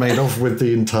we've just made off with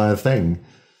the entire thing.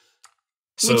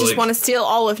 So we just want to steal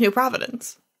all of New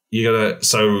Providence. They're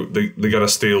gonna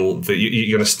steal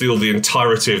you're gonna steal the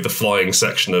entirety of the flying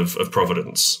section of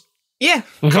Providence. Yeah.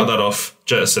 Cut that off,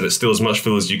 jettison it, steal as much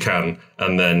fuel as you can,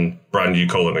 and then brand new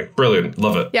colony. Brilliant.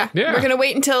 Love it. Yeah. Yeah. We're gonna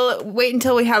wait until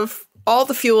we have all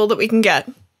the fuel that we can get,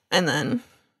 and then.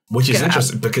 Which is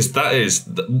interesting because that is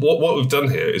what we've done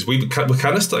here is we're kind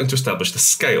of starting to establish the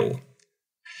scale.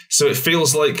 So it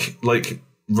feels like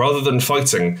rather than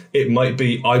fighting, it might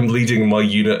be I'm leading my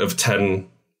unit of 10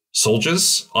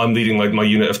 soldiers. I'm leading like my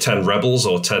unit of 10 rebels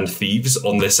or 10 thieves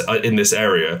on this in this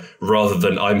area, rather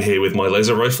than I'm here with my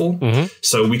laser rifle.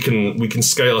 So we can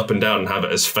scale up and down and have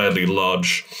it as fairly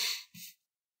large,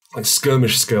 like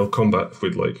skirmish scale combat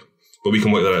with but we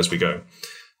can work that out as we go.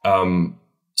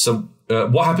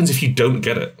 What happens if you don't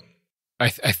get it? I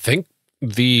think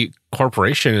the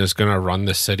corporation is going to run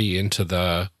the city into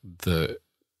the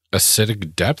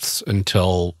acidic depths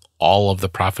until all of the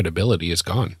profitability is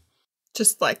gone.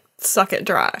 Just like suck it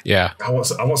dry. Yeah. I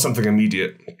want something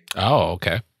immediate. Oh,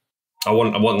 okay. I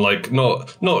want like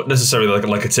not necessarily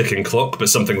like a ticking clock, but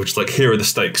something which is like, here are the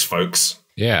stakes, folks.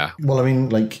 Yeah. Well, I mean,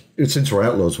 like, since we're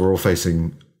outlaws, we're all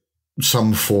facing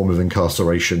some form of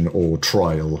incarceration or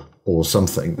trial or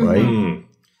something, right?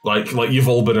 Like you've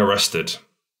all been arrested.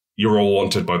 You're all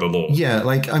wanted by the law. Yeah,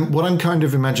 like what I'm kind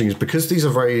of imagining is because these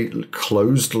are very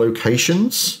closed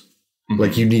locations,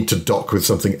 like you need to dock with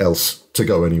something else to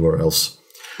go anywhere else.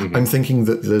 I'm thinking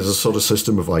that there's a sort of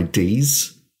system of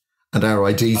IDs, and our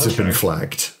IDs have been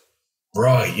flagged.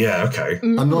 Right, yeah, okay.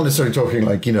 I'm not necessarily talking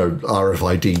like,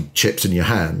 RFID chips in your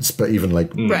hands, but even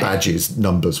like badges,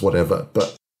 numbers, whatever.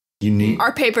 But you need...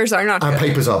 Our papers are not Our good.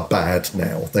 papers are bad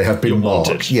now. They have been marked.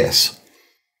 Wanted. Yes.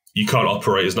 You can't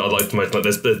operate as not like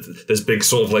there's big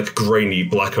sort of like grainy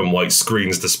black and white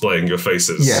screens displaying your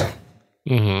faces. Yeah.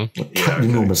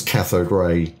 Enormous cathode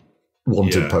ray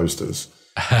wanted posters.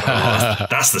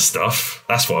 That's the stuff.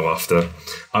 That's what I'm after.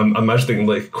 I'm imagining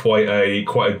like quite a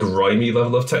grimy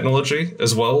level of technology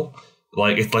as well.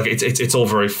 It's all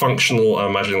very functional.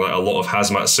 I'm imagining like a lot of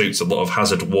hazmat suits, a lot of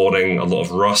hazard warning, a lot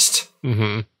of rust.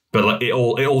 But like it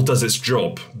all does its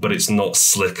job, but it's not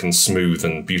slick and smooth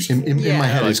and beautiful. In my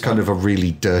head, it's kind of a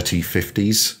really dirty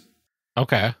 50s.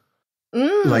 Okay.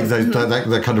 Like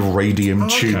the kind of radium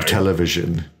tube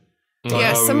television.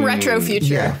 Yeah, some retro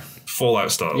future. Yeah.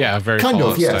 Fallout style. Yeah, very Kind of,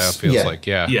 Fallout yes. style feels Yeah. like,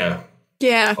 yeah. Yeah.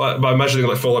 Yeah. But I'm imagining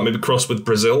like Fallout maybe crossed with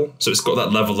Brazil, so it's got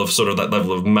that level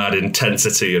of mad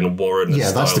intensity and war and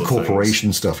Yeah, that's the style of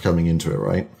corporation stuff coming into it,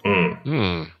 right?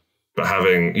 But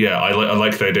having, I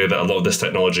like the idea that a lot of this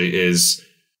technology is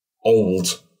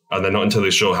old and they're not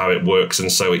entirely sure how it works,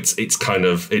 and so it's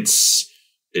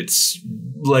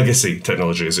legacy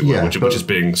technology, as it were, which is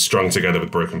being strung together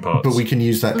with broken parts. But we can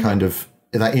use that kind of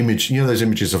that image. You know those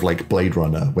images of like Blade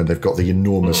Runner when they've got the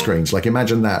enormous screens. Like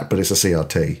imagine that, but it's a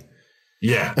CRT.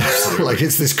 Yeah, absolutely. Like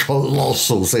it's this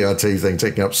colossal CRT thing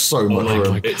taking up so much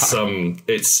room. It's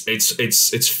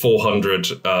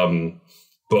 400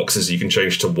 boxes you can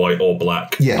change to white or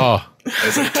black. Yeah. Oh,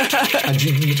 And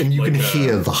you can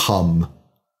hear the hum.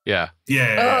 yeah.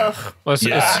 Yeah. Well,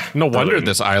 it's no wonder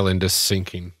this island is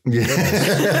sinking. Yeah.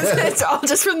 It's all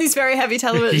just from these very heavy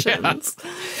televisions.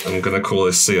 I'm going to call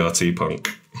this CRT punk.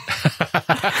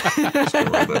 Just gonna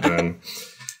write that down.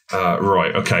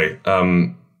 Right, okay.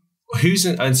 And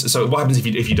so what happens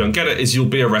if you don't get it is you'll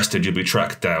be arrested, you'll be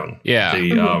tracked down. Yeah.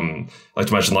 I like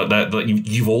to imagine like that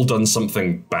you've all done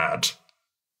something bad.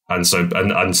 And so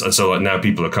like now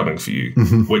people are coming for you,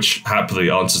 which happily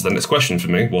answers the next question for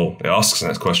me. Well, it asks the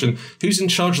next question. Who's in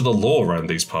charge of the law around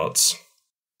these parts?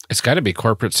 It's got to be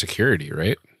corporate security,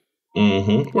 right?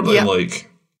 What are they like?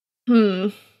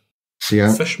 So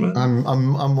yeah, Fishmen?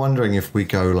 I'm wondering if we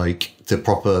go like the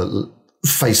proper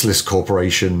faceless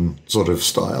corporation sort of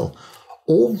style,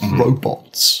 or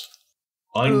robots.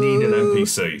 I need an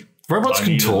NPC. Robots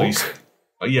can talk.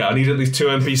 I need at least 2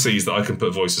 NPCs that I can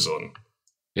put voices on.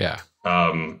 Yeah.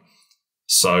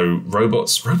 So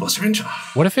robots are in charge.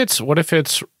 What if it's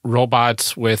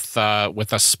robots with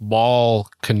a small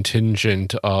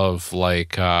contingent of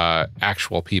like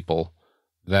actual people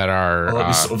that are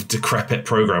these sort of decrepit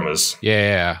programmers.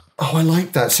 Yeah. Oh, I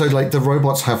like that. So like the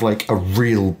robots have like a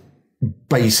real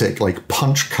basic like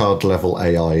punch card level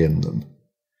AI in them.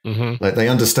 Like they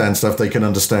understand stuff. They can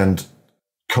understand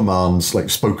commands, like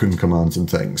spoken commands and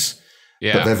things.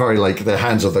 Yeah. But they're very like, their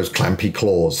hands are those clampy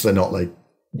claws. They're not like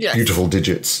beautiful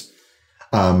digits.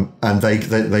 And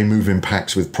they move in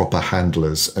packs with proper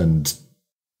handlers, and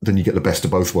then you get the best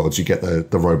of both worlds. You get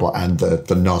the robot and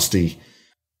the nasty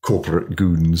corporate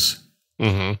goons.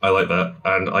 I like that.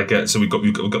 And I get, so we've got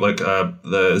like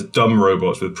the dumb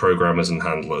robots with programmers and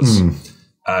handlers.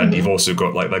 And you've also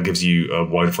got like, that gives you a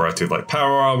wide variety of like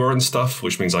power armor and stuff,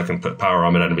 which means I can put power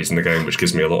armored enemies in the game, which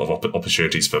gives me a lot of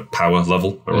opportunities for power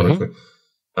level, ironically.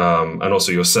 And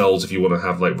also your cells if you want to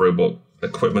have like robot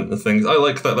equipment and things. I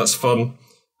like that. That's fun.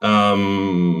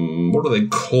 What are they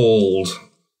called?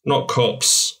 Not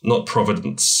cops, not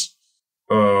Providence.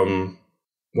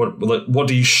 What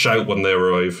do you shout when they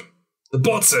arrive? The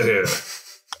bots are here.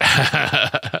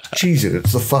 Jesus,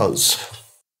 it's the fuzz.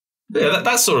 Yeah,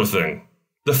 that sort of thing.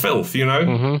 The filth, you know?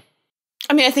 Mm-hmm.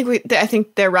 I mean, I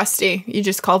think they're rusty. You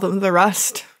just call them the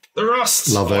rust. The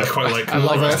rust. Love it. I quite like I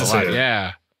love the it rust a lot, here.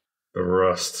 yeah. The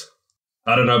rust.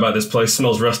 I don't know about this place.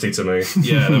 Smells rusty to me.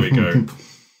 Yeah, there we go.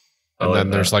 And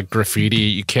then there's like graffiti.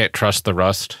 You can't trust the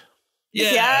rust.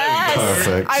 Yeah, Yes!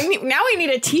 Perfect. Now we need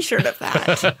a t-shirt of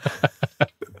that.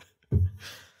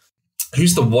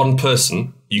 Who's the one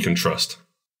person you can trust?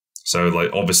 So,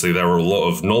 like, obviously, there are a lot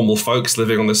of normal folks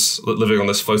living on this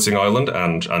floating island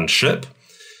and ship,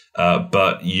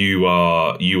 but you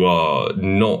are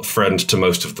not friend to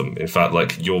most of them. In fact,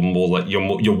 like you're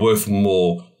worth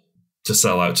more to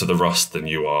sell out to the rust than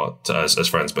you are as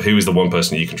friends. But who is the one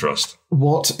person you can trust?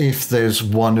 What if there's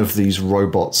one of these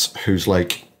robots who's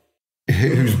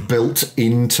built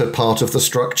into part of the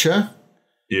structure?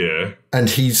 Yeah, And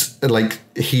he's like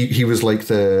he was like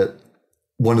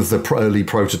one of the early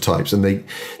prototypes, and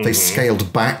they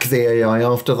scaled back the AI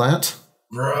after that.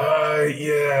 right.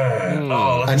 Yeah.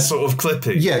 Oh, that's sort of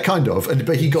clippy. Yeah, kind of.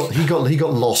 But he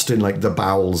got lost in like the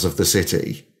bowels of the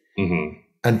city,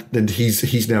 and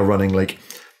he's now running like,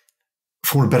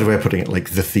 for want of a better way of putting it, like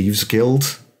the Thieves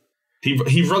Guild.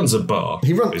 He runs a bar.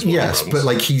 He runs, yes, but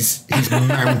like he's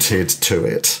mounted to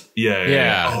it.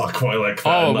 Yeah. Oh, I quite like that.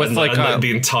 Oh, and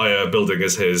the entire building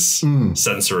is his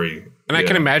sensory. And I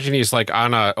can imagine he's like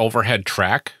on a overhead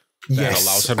track that Yes,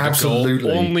 allows him to absolutely.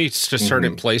 go only to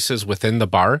certain places within the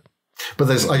bar. But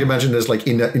I imagine there's like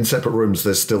in separate rooms,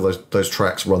 there's still those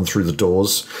tracks run through the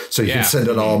doors, so you can send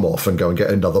an arm off and go and get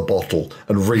another bottle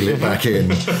and reel it back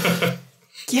in.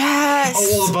 Yes.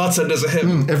 Oh, all the bartenders are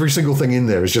him. Every single thing in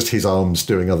there is just his arms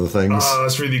doing other things. Oh,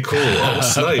 that's really cool. Oh,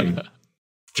 what's his name?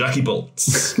 Jackie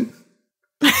Bolts.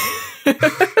 I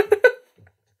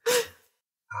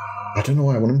don't know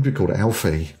why I want him to be called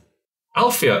Alfie.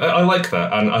 Alfie, I like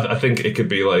that, and I think it could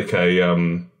be like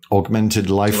a Augmented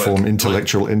life form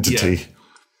intellectual entity.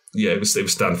 yeah, it would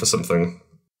stand for something.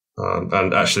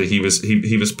 And actually,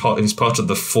 he's part of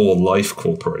the For Life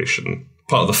Corporation,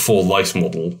 part of the For Life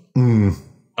model.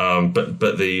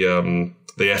 But the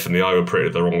F and the I were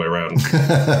printed the wrong way around.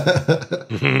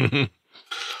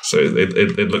 So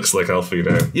it looks like Alfie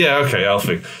now. Yeah, okay,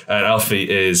 Alfie. And Alfie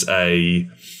is the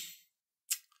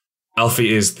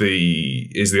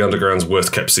underground's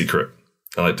worst kept secret,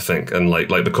 I like to think. And like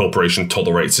the corporation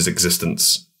tolerates his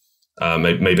existence.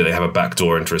 Maybe they have a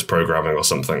backdoor into his programming or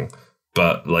something.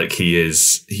 But like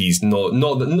he's not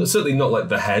certainly not like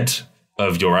the head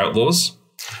of your outlaws,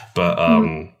 but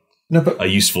a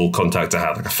useful contact to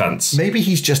have, like a fence. Maybe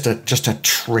he's just a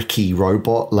tricky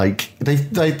robot. Like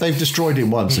they've destroyed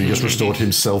him once, and he just restored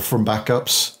himself from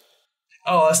backups.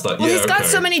 Oh, that's not. Well, yeah, he's got okay.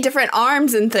 so many different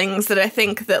arms and things that I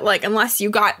think that, like, unless you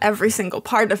got every single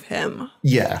part of him.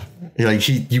 Yeah, like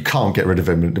you can't get rid of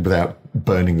him without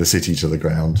burning the city to the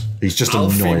ground. He's just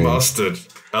annoying.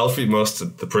 Alfie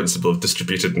mastered the principle of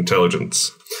distributed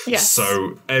intelligence. Yes.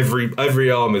 So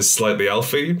every arm is slightly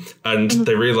Alfie, and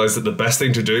they realize that the best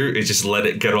thing to do is just let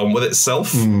it get on with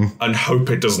itself and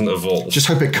hope it doesn't evolve. Just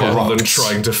hope it corrupts. Rather than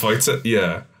trying to fight it.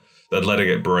 Yeah. Then letting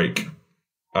it break.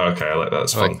 Okay, I like that.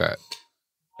 That's fun. I like that.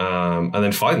 And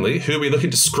then finally, who are we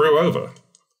looking to screw over?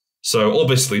 So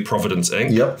obviously Providence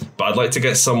Inc. Yep. But I'd like to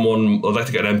get an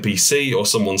NPC or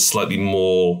someone slightly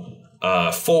more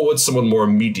forward, someone more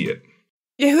immediate.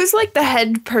 Yeah, who's like the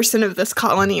head person of this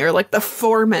colony, or like the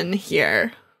foreman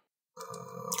here?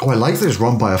 Oh, I like that it's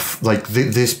run by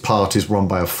this part is run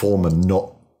by a foreman,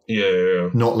 not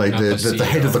like the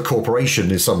head of the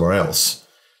corporation is somewhere else.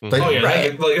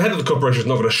 Right. The head of the corporation is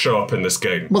not going to show up in this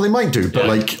game. Well, they might do, but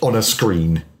like on a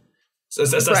screen.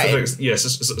 That's the thing. Yes,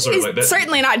 sorry. He's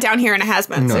certainly not down here in a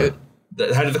hazmat suit.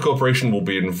 The head of the corporation will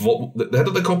be involved. The head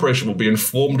of the corporation will be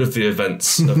informed of the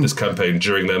events of this campaign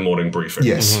during their morning briefing.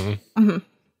 Yes.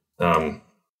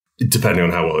 Depending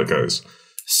on how well it goes.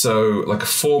 So, like a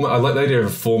foreman, I like the idea of a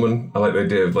foreman. I like the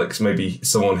idea of like maybe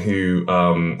someone who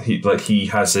he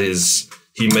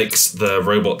makes the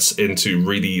robots into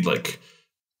really like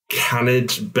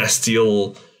canid,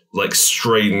 bestial, like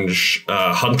strange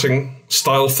hunting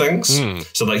style things.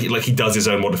 So like he does his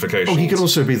own modifications. Oh, he could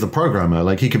also be the programmer.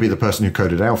 Like he could be the person who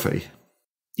coded Alfie.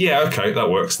 Yeah, okay, that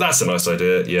works. That's a nice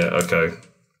idea. Yeah, okay.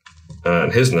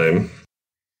 And his name.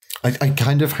 I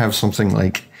kind of have something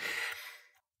like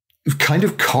kind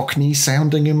of Cockney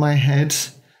sounding in my head,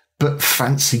 but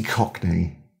fancy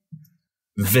Cockney.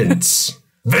 Vince.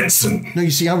 Vincent. No,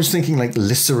 you see, I was thinking like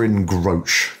Lycerin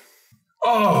Groach.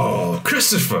 Oh,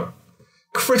 Christopher.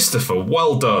 Christopher,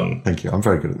 well done. Thank you. I'm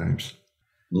very good at names.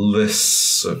 God,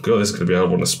 this is going to be a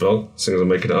hard one to spell. As soon as I'm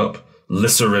making it up.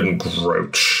 Lycerin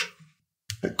Groach.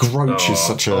 Groach is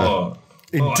such a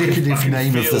indicative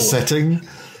name of the setting.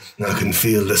 I can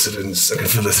feel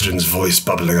Lycerin's voice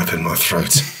bubbling up in my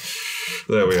throat.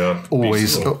 There we are.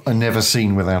 Always, never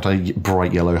seen without a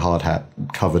bright yellow hard hat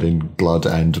covered in blood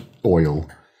and oil.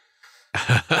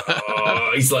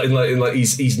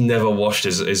 He's never washed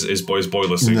his boy's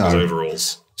boiler suit, his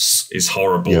overalls. His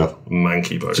horrible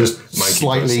manky boy. Just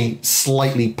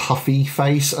slightly puffy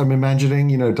face. I'm imagining,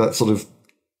 that sort of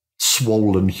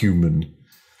swollen human.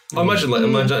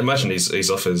 Imagine he's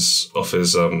off his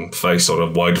face on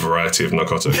a wide variety of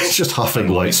narcotics. It's just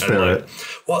huffing white spirit.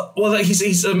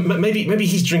 He's maybe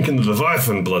he's drinking the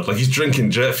Leviathan blood, like he's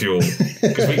drinking jet fuel.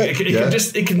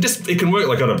 It can work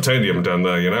like unobtainium down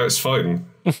there. It's fine.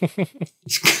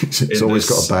 It's always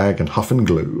got a bag and huff and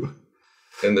glue.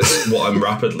 And this, what I'm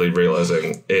rapidly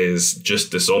realizing is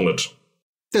just Dishonored.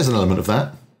 There's an element of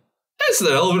that. There's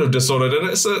an element of Dishonored in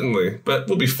it, certainly, but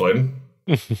we'll be fine.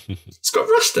 It's got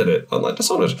rust in it, unlike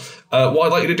Dishonored. What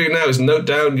I'd like you to do now is note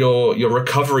down your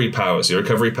recovery powers. Your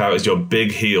recovery power is your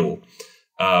big heal.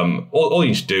 All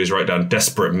you need to do is write down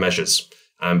desperate measures.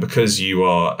 And because you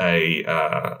are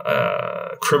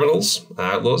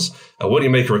outlaws, when you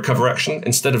make a recover action,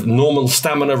 instead of normal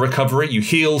stamina recovery, you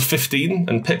heal 15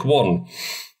 and pick 1.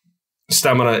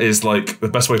 Stamina is like, the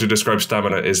best way to describe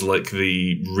stamina is like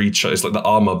it's like the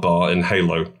armor bar in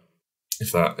Halo.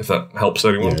 If that helps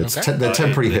anyone. Yeah, they're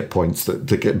temporary hit points that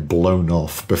get blown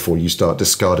off before you start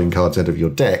discarding cards out of your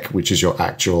deck, which is your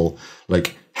actual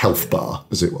health bar,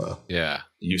 as it were. Yeah.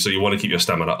 So you want to keep your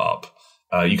stamina up.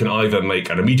 You can either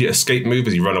make an immediate escape move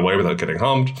as you run away without getting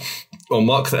harmed, or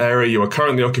mark the area you are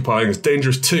currently occupying as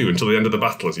dangerous 2 until the end of the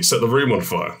battle as you set the room on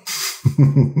fire.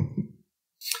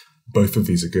 Both of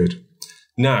these are good.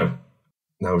 Now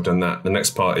we've done that, the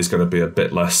next part is going to be a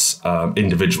bit less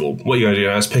individual. What you're going to do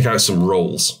now is pick out some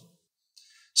roles.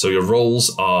 So your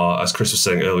roles are, as Chris was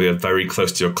saying earlier, very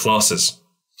close to your classes.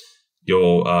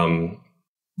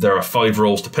 There are 5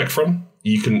 roles to pick from.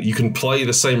 You can play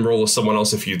the same role as someone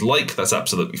else if you'd like. That's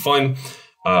absolutely fine.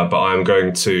 But I'm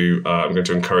going to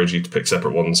encourage you to pick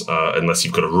separate ones unless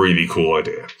you've got a really cool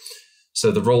idea.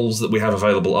 So the roles that we have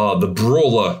available are the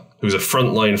Brawler, who's a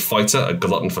frontline fighter, a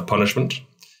glutton for punishment.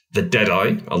 The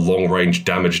Deadeye, a long-range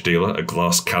damage dealer, a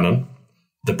glass cannon.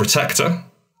 The Protector,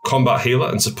 combat healer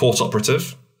and support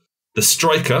operative. The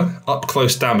Striker,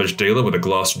 up-close damage dealer with a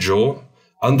glass jaw.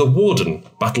 And the Warden,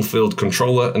 battlefield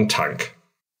controller and tank.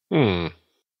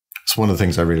 It's one of the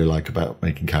things I really like about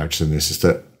making characters in this is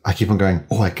that I keep on going,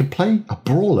 I could play a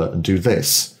brawler and do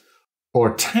this,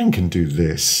 or a tank and do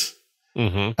this.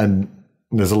 Mm-hmm. And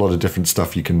there's a lot of different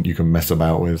stuff you can mess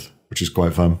about with, which is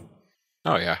quite fun.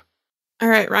 Oh, yeah. All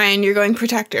right, Ryan, you're going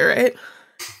Protector, right?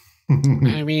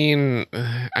 I mean,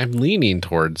 I'm leaning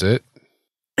towards it.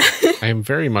 I'm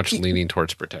very much leaning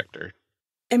towards Protector.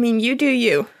 I mean, you do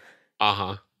you.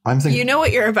 Uh-huh. I'm thinking, you know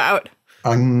what you're about.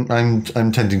 I'm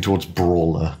tending towards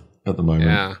Brawler at the moment.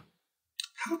 Yeah.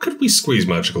 How could we squeeze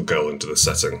Magical Girl into the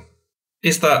setting?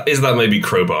 Is that maybe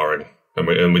crowbarring?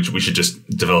 And we should just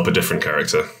develop a different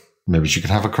character? Maybe she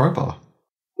could have a crowbar.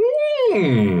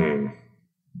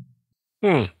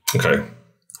 Okay.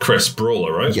 Chris,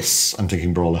 Brawler, right? Yes, I'm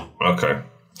thinking Brawler. Okay.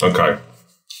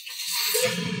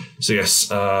 So yes,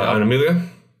 and Amelia?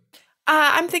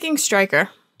 I'm thinking Striker.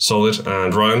 Solid.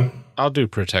 And Ryan? I'll do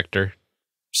Protector.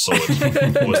 Solid.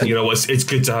 It's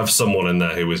good to have someone in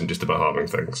there who isn't just about harming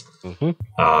things.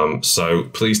 Mm-hmm. So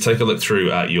please take a look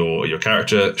through at your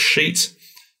character sheet.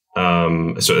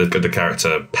 So the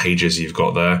character pages you've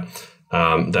got there.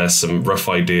 There's some rough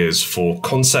ideas for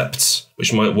concepts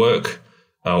which might work,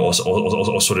 or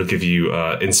sort of give you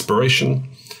inspiration.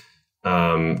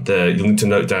 You'll need to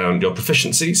note down your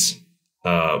proficiencies,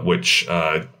 which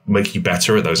make you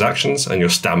better at those actions, and your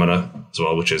stamina as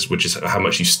well, which is how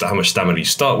much stamina you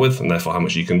start with, and therefore how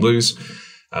much you can lose.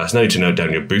 So now you need to note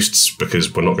down your boosts,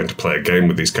 because we're not going to play a game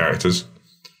with these characters.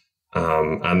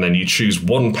 And then you choose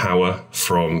 1 power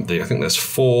from I think there's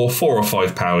 4 or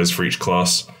 5 powers for each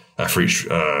class, for each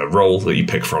role that you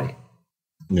pick from.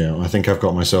 Yeah, I think I've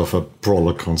got myself a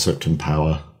Brawler concept and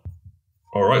power.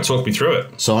 All right, talk me through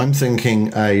it. So I'm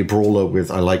thinking a Brawler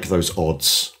with, I like those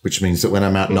odds, which means that when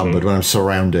I'm outnumbered, when I'm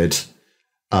surrounded,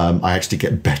 I actually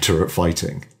get better at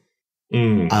fighting.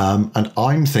 And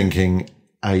I'm thinking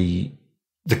the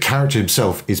character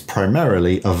himself is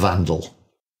primarily a vandal.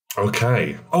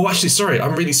 Okay. Oh, actually, sorry.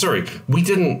 I'm really sorry. We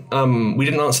didn't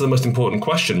answer the most important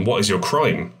question. What is your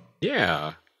crime?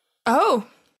 Yeah. Oh.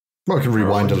 Well, I can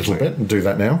rewind a little bit and do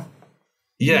that now.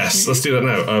 Yes, let's do that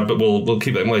now. But we'll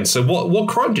keep that in mind. So, what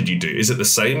crime did you do? Is it the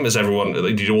same as everyone?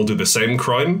 Did you all do the same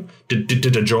crime?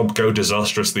 Did a job go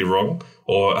disastrously wrong,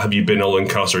 or have you been all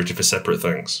incarcerated for separate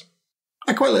things?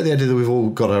 I quite like the idea that we've all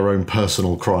got our own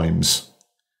personal crimes.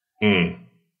 Hmm.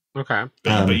 Okay.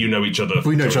 But you know each other.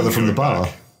 We know each other from the bar.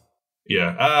 Back.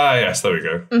 Yeah. Yes. There we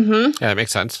go. Mm-hmm. Yeah, that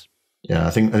makes sense. Yeah,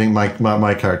 I think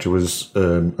my character was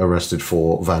arrested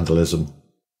for vandalism,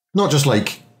 not just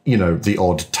like the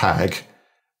odd tag,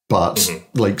 but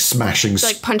like smashing,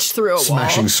 Like punched through a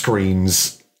smashing wall.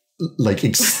 screens, like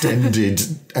extended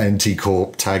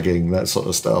anti-corp tagging, that sort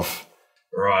of stuff.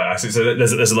 Right. I see. So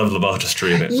there's a level of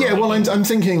artistry in it. Yeah, well, I'm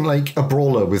thinking like a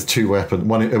brawler with two weapons,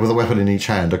 one with a weapon in each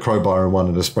hand, a crowbar in one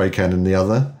and a spray can in the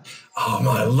other. Oh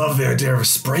man, I love the idea of a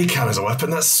spray can as a weapon.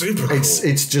 That's super cool.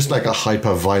 It's just like a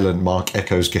hyper-violent Mark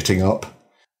Echo's getting up.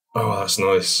 Oh, that's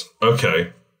nice.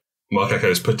 Okay. Mark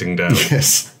Echo's putting down.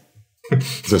 Yes.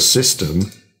 The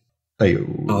system.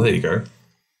 Oh, there you go.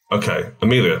 Okay.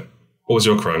 Amelia, what was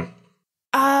your crime?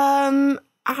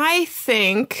 I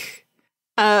think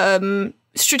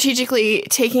strategically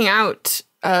taking out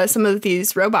some of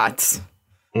these robots.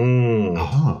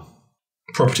 Oh.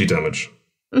 Property damage.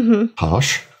 Mm-hmm.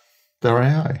 Harsh. They're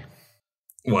AI.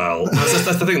 Well,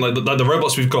 that's the thing. Like the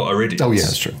robots we've got are idiots. Oh, yeah,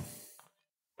 that's true.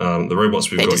 The robots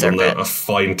we've They got deserve now it. are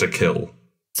fine to kill.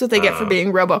 That's what they get for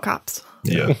being RoboCops.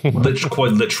 Yeah.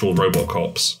 Quite literal robot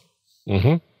cops.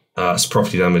 Mm-hmm. It's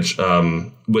property damage.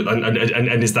 And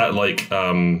is that like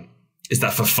is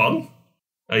that for fun?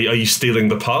 Are you stealing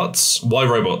the parts? Why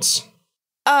robots?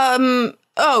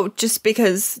 Just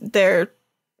because they're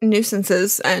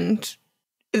nuisances, and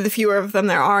the fewer of them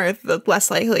there are, the less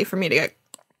likely for me to get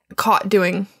caught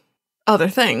doing other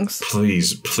things.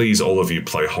 Please, all of you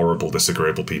play horrible,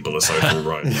 disagreeable people aside from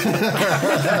Ryan.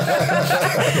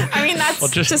 I mean, that's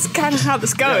just kind of how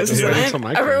this goes, isn't it?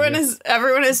 Everyone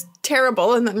is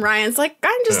terrible, and then Ryan's like,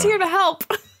 I'm just here to help.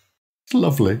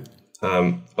 Lovely.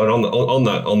 And on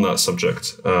that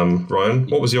subject, Ryan,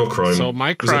 what was your crime? So my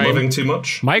was it crime- loving too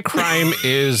much? My crime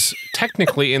is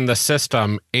technically in the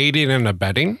system aiding and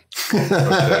abetting.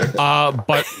 Okay.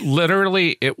 But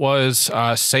literally it was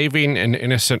saving an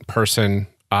innocent person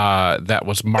that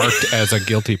was marked as a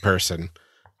guilty person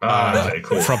Okay,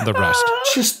 cool. from the rest.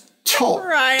 Just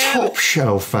top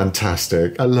shelf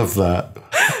fantastic. I love that.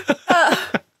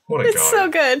 What a It's guy. so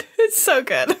good. It's so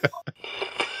good.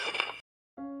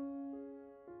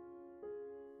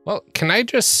 Well, can I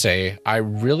just say, I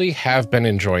really have been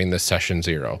enjoying this session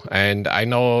 0. And I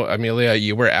know, Amelia,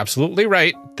 you were absolutely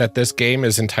right that this game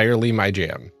is entirely my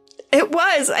jam. It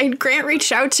was. Grant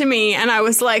reached out to me, and I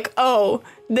was like, "Oh,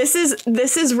 this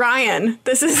is Ryan.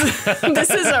 This is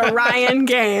a Ryan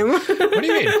game." What do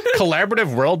you mean?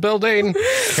 Collaborative world building,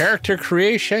 character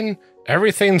creation,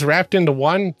 everything's wrapped into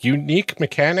one, unique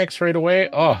mechanics right away.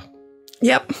 Oh,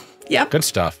 Yep. good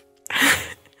stuff.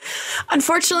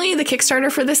 Unfortunately, the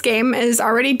Kickstarter for this game is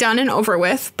already done and over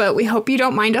with, but we hope you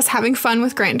don't mind us having fun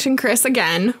with Grant and Chris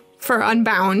again for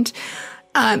Unbound.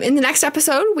 In the next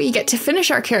episode, we get to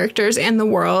finish our characters and the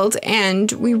world,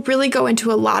 and we really go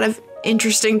into a lot of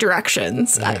interesting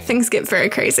directions. Things get very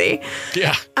crazy.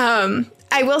 Yeah.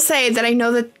 I will say that I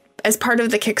know that as part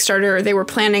of the Kickstarter, they were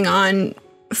planning on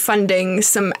funding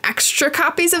some extra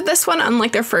copies of this one,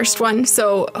 unlike their first one.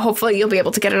 So hopefully you'll be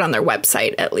able to get it on their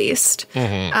website at least.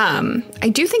 I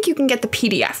do think you can get the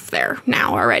PDF there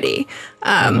now already.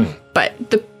 But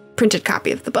the printed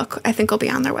copy of the book, I think, will be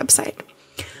on their website.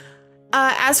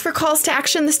 As for calls to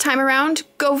action this time around,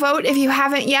 go vote if you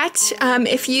haven't yet.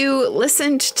 If you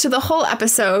listened to the whole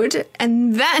episode,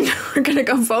 and then we're going to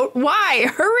go vote, why?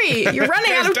 Hurry! You're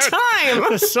running out of time!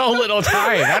 There's so little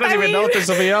time. I don't even know if this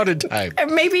will be out in time.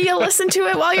 Maybe you'll listen to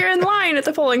it while you're in line at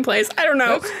the polling place. I don't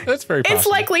know. That's very possible. It's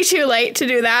likely too late to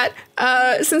do that,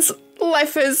 since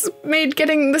life has made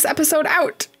getting this episode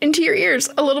out into your ears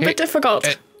a little bit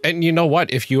difficult. And you know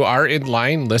what? If you are in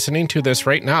line listening to this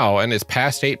right now and it's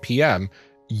past 8 p.m.,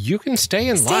 you can stay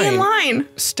in line. Stay in line.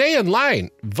 Stay in line.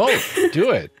 Vote.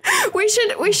 Do it. We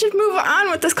should move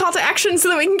on with this call to action so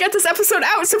that we can get this episode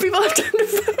out so people have time to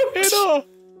vote. I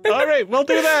know. All right, we'll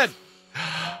do that.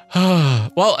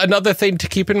 Well, another thing to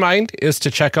keep in mind is to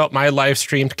check out my live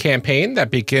streamed campaign that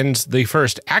begins the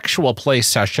first actual play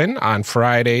session on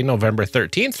Friday, November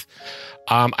 13th.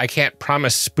 I can't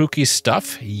promise spooky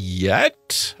stuff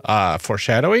yet,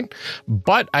 foreshadowing,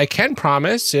 but I can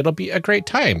promise it'll be a great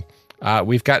time.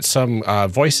 We've got some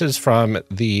voices from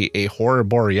the A Horror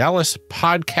Borealis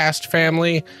podcast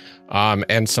family,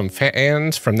 and some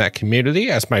fans from that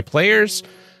community as my players.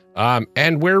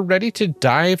 And we're ready to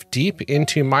dive deep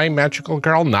into my magical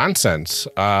girl nonsense.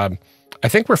 I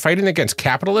think we're fighting against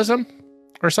capitalism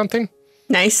or something.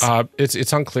 Nice.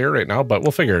 It's unclear right now, but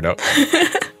we'll figure it out.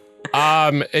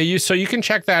 So you can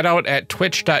check that out at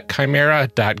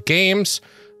twitch.chimera.games.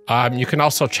 You can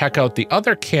also check out the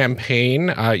other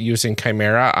campaign using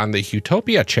Chimera on the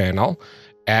Utopia channel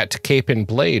at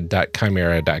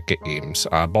capeandblade.chimera.games.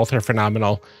 Both are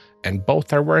phenomenal, and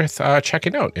both are worth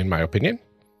checking out, in my opinion.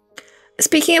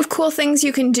 Speaking of cool things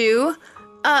you can do,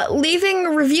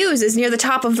 leaving reviews is near the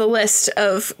top of the list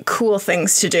of cool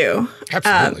things to do.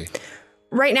 Absolutely.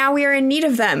 Right now, we are in need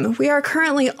of them. We are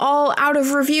currently all out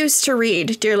of reviews to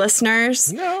read, dear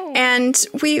listeners. No. And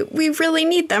we really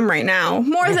need them right now.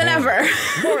 More than ever.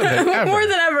 More than ever. More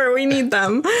than ever, we need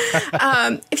them.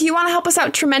 If you want to help us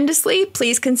out tremendously,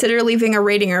 please consider leaving a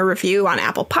rating or review on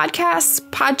Apple Podcasts,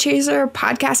 Podchaser,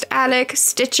 Podcast Addict,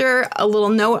 Stitcher, a little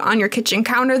note on your kitchen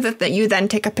counter that you then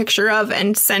take a picture of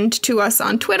and send to us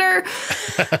on Twitter.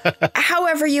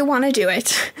 However you want to do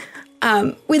it.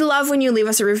 We love when you leave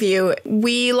us a review.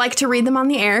 We like to read them on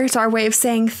the air. It's our way of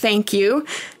saying thank you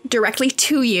directly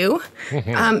to you.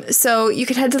 So you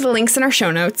could head to the links in our show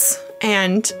notes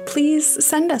and please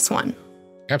send us one.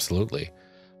 Absolutely.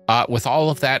 With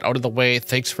all of that out of the way,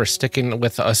 thanks for sticking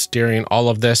with us during all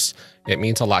of this. It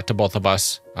means a lot to both of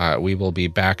us. We will be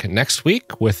back next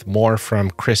week with more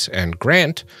from Chris and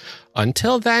Grant.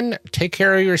 Until then, take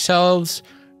care of yourselves.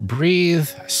 Breathe,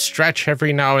 stretch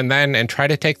every now and then, and try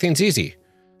to take things easy.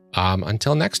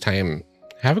 Until next time,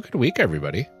 have a good week,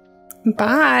 everybody.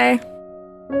 Bye.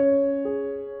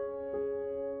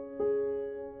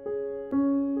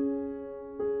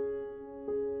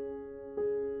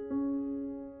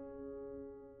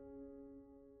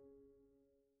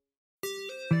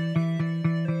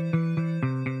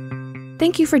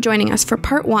 Thank you for joining us for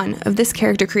part 1 of this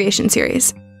character creation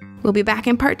series. We'll be back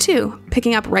in part 2,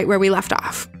 picking up right where we left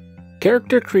off.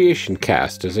 Character Creation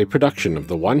Cast is a production of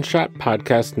the One Shot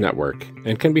Podcast Network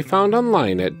and can be found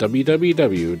online at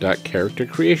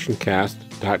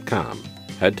www.charactercreationcast.com.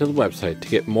 Head to the website to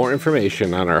get more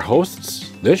information on our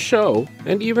hosts, this show,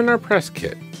 and even our press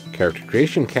kit. Character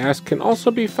Creation Cast can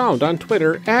also be found on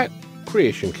Twitter at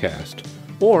CreationCast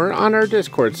or on our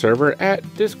Discord server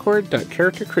at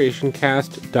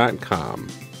discord.charactercreationcast.com.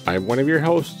 I'm one of your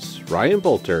hosts, Ryan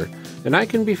Bolter, and I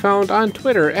can be found on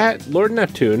Twitter at Lord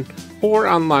Neptune or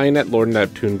online at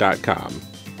lordneptune.com.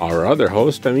 Our other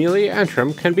host, Amelia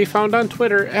Antrim, can be found on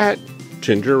Twitter at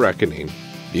Ginger Reckoning.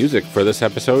 Music for this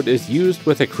episode is used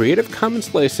with a Creative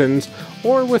Commons license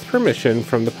or with permission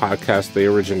from the podcast they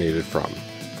originated from.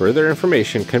 Further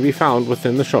information can be found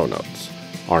within the show notes.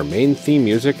 Our main theme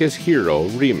music is Hero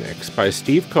Remix by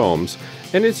Steve Combs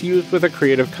and is used with a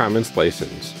Creative Commons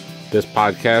license. This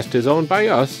podcast is owned by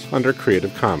us under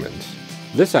Creative Commons.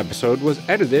 This episode was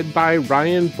edited by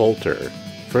Ryan Bolter.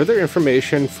 Further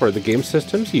information for the game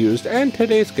systems used and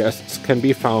today's guests can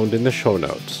be found in the show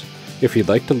notes. If you'd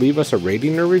like to leave us a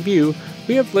rating or review,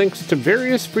 we have links to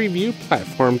various review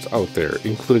platforms out there,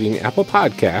 including Apple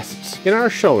Podcasts, in our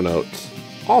show notes.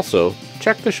 Also,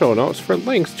 check the show notes for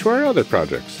links to our other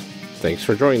projects. Thanks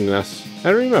for joining us,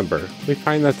 and remember, we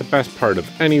find that the best part of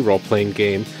any role-playing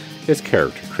game is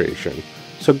character creation.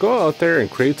 So go out there and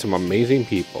create some amazing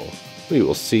people. We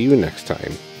will see you next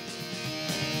time.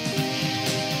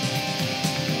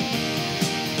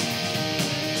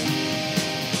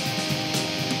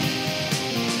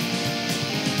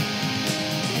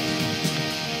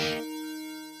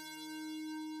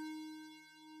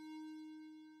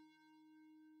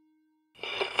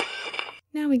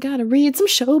 Now we gotta read some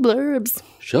show blurbs.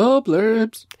 Show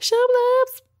blurbs. Show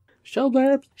blurbs. Show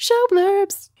blurbs. Show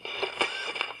blurbs.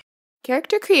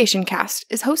 Character Creation Cast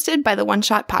is hosted by the One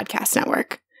Shot Podcast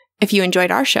Network. If you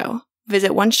enjoyed our show,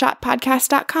 visit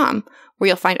oneshotpodcast.com, where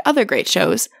you'll find other great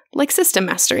shows like System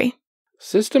Mastery.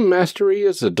 System Mastery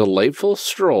is a delightful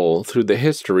stroll through the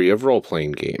history of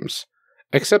role-playing games.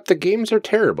 Except the games are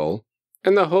terrible,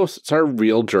 and the hosts are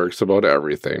real jerks about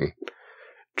everything.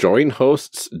 Join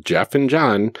hosts Jeff and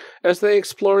John as they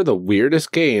explore the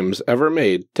weirdest games ever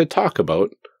made to talk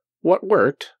about what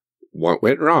worked, what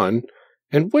went wrong,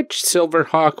 and which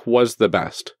Silverhawk was the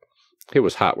best. It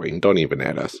was Hot Wing, don't even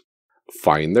add us.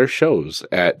 Find their shows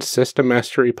at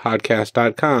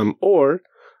systemmasterypodcast.com or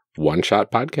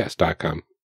oneshotpodcast.com.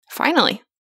 Finally,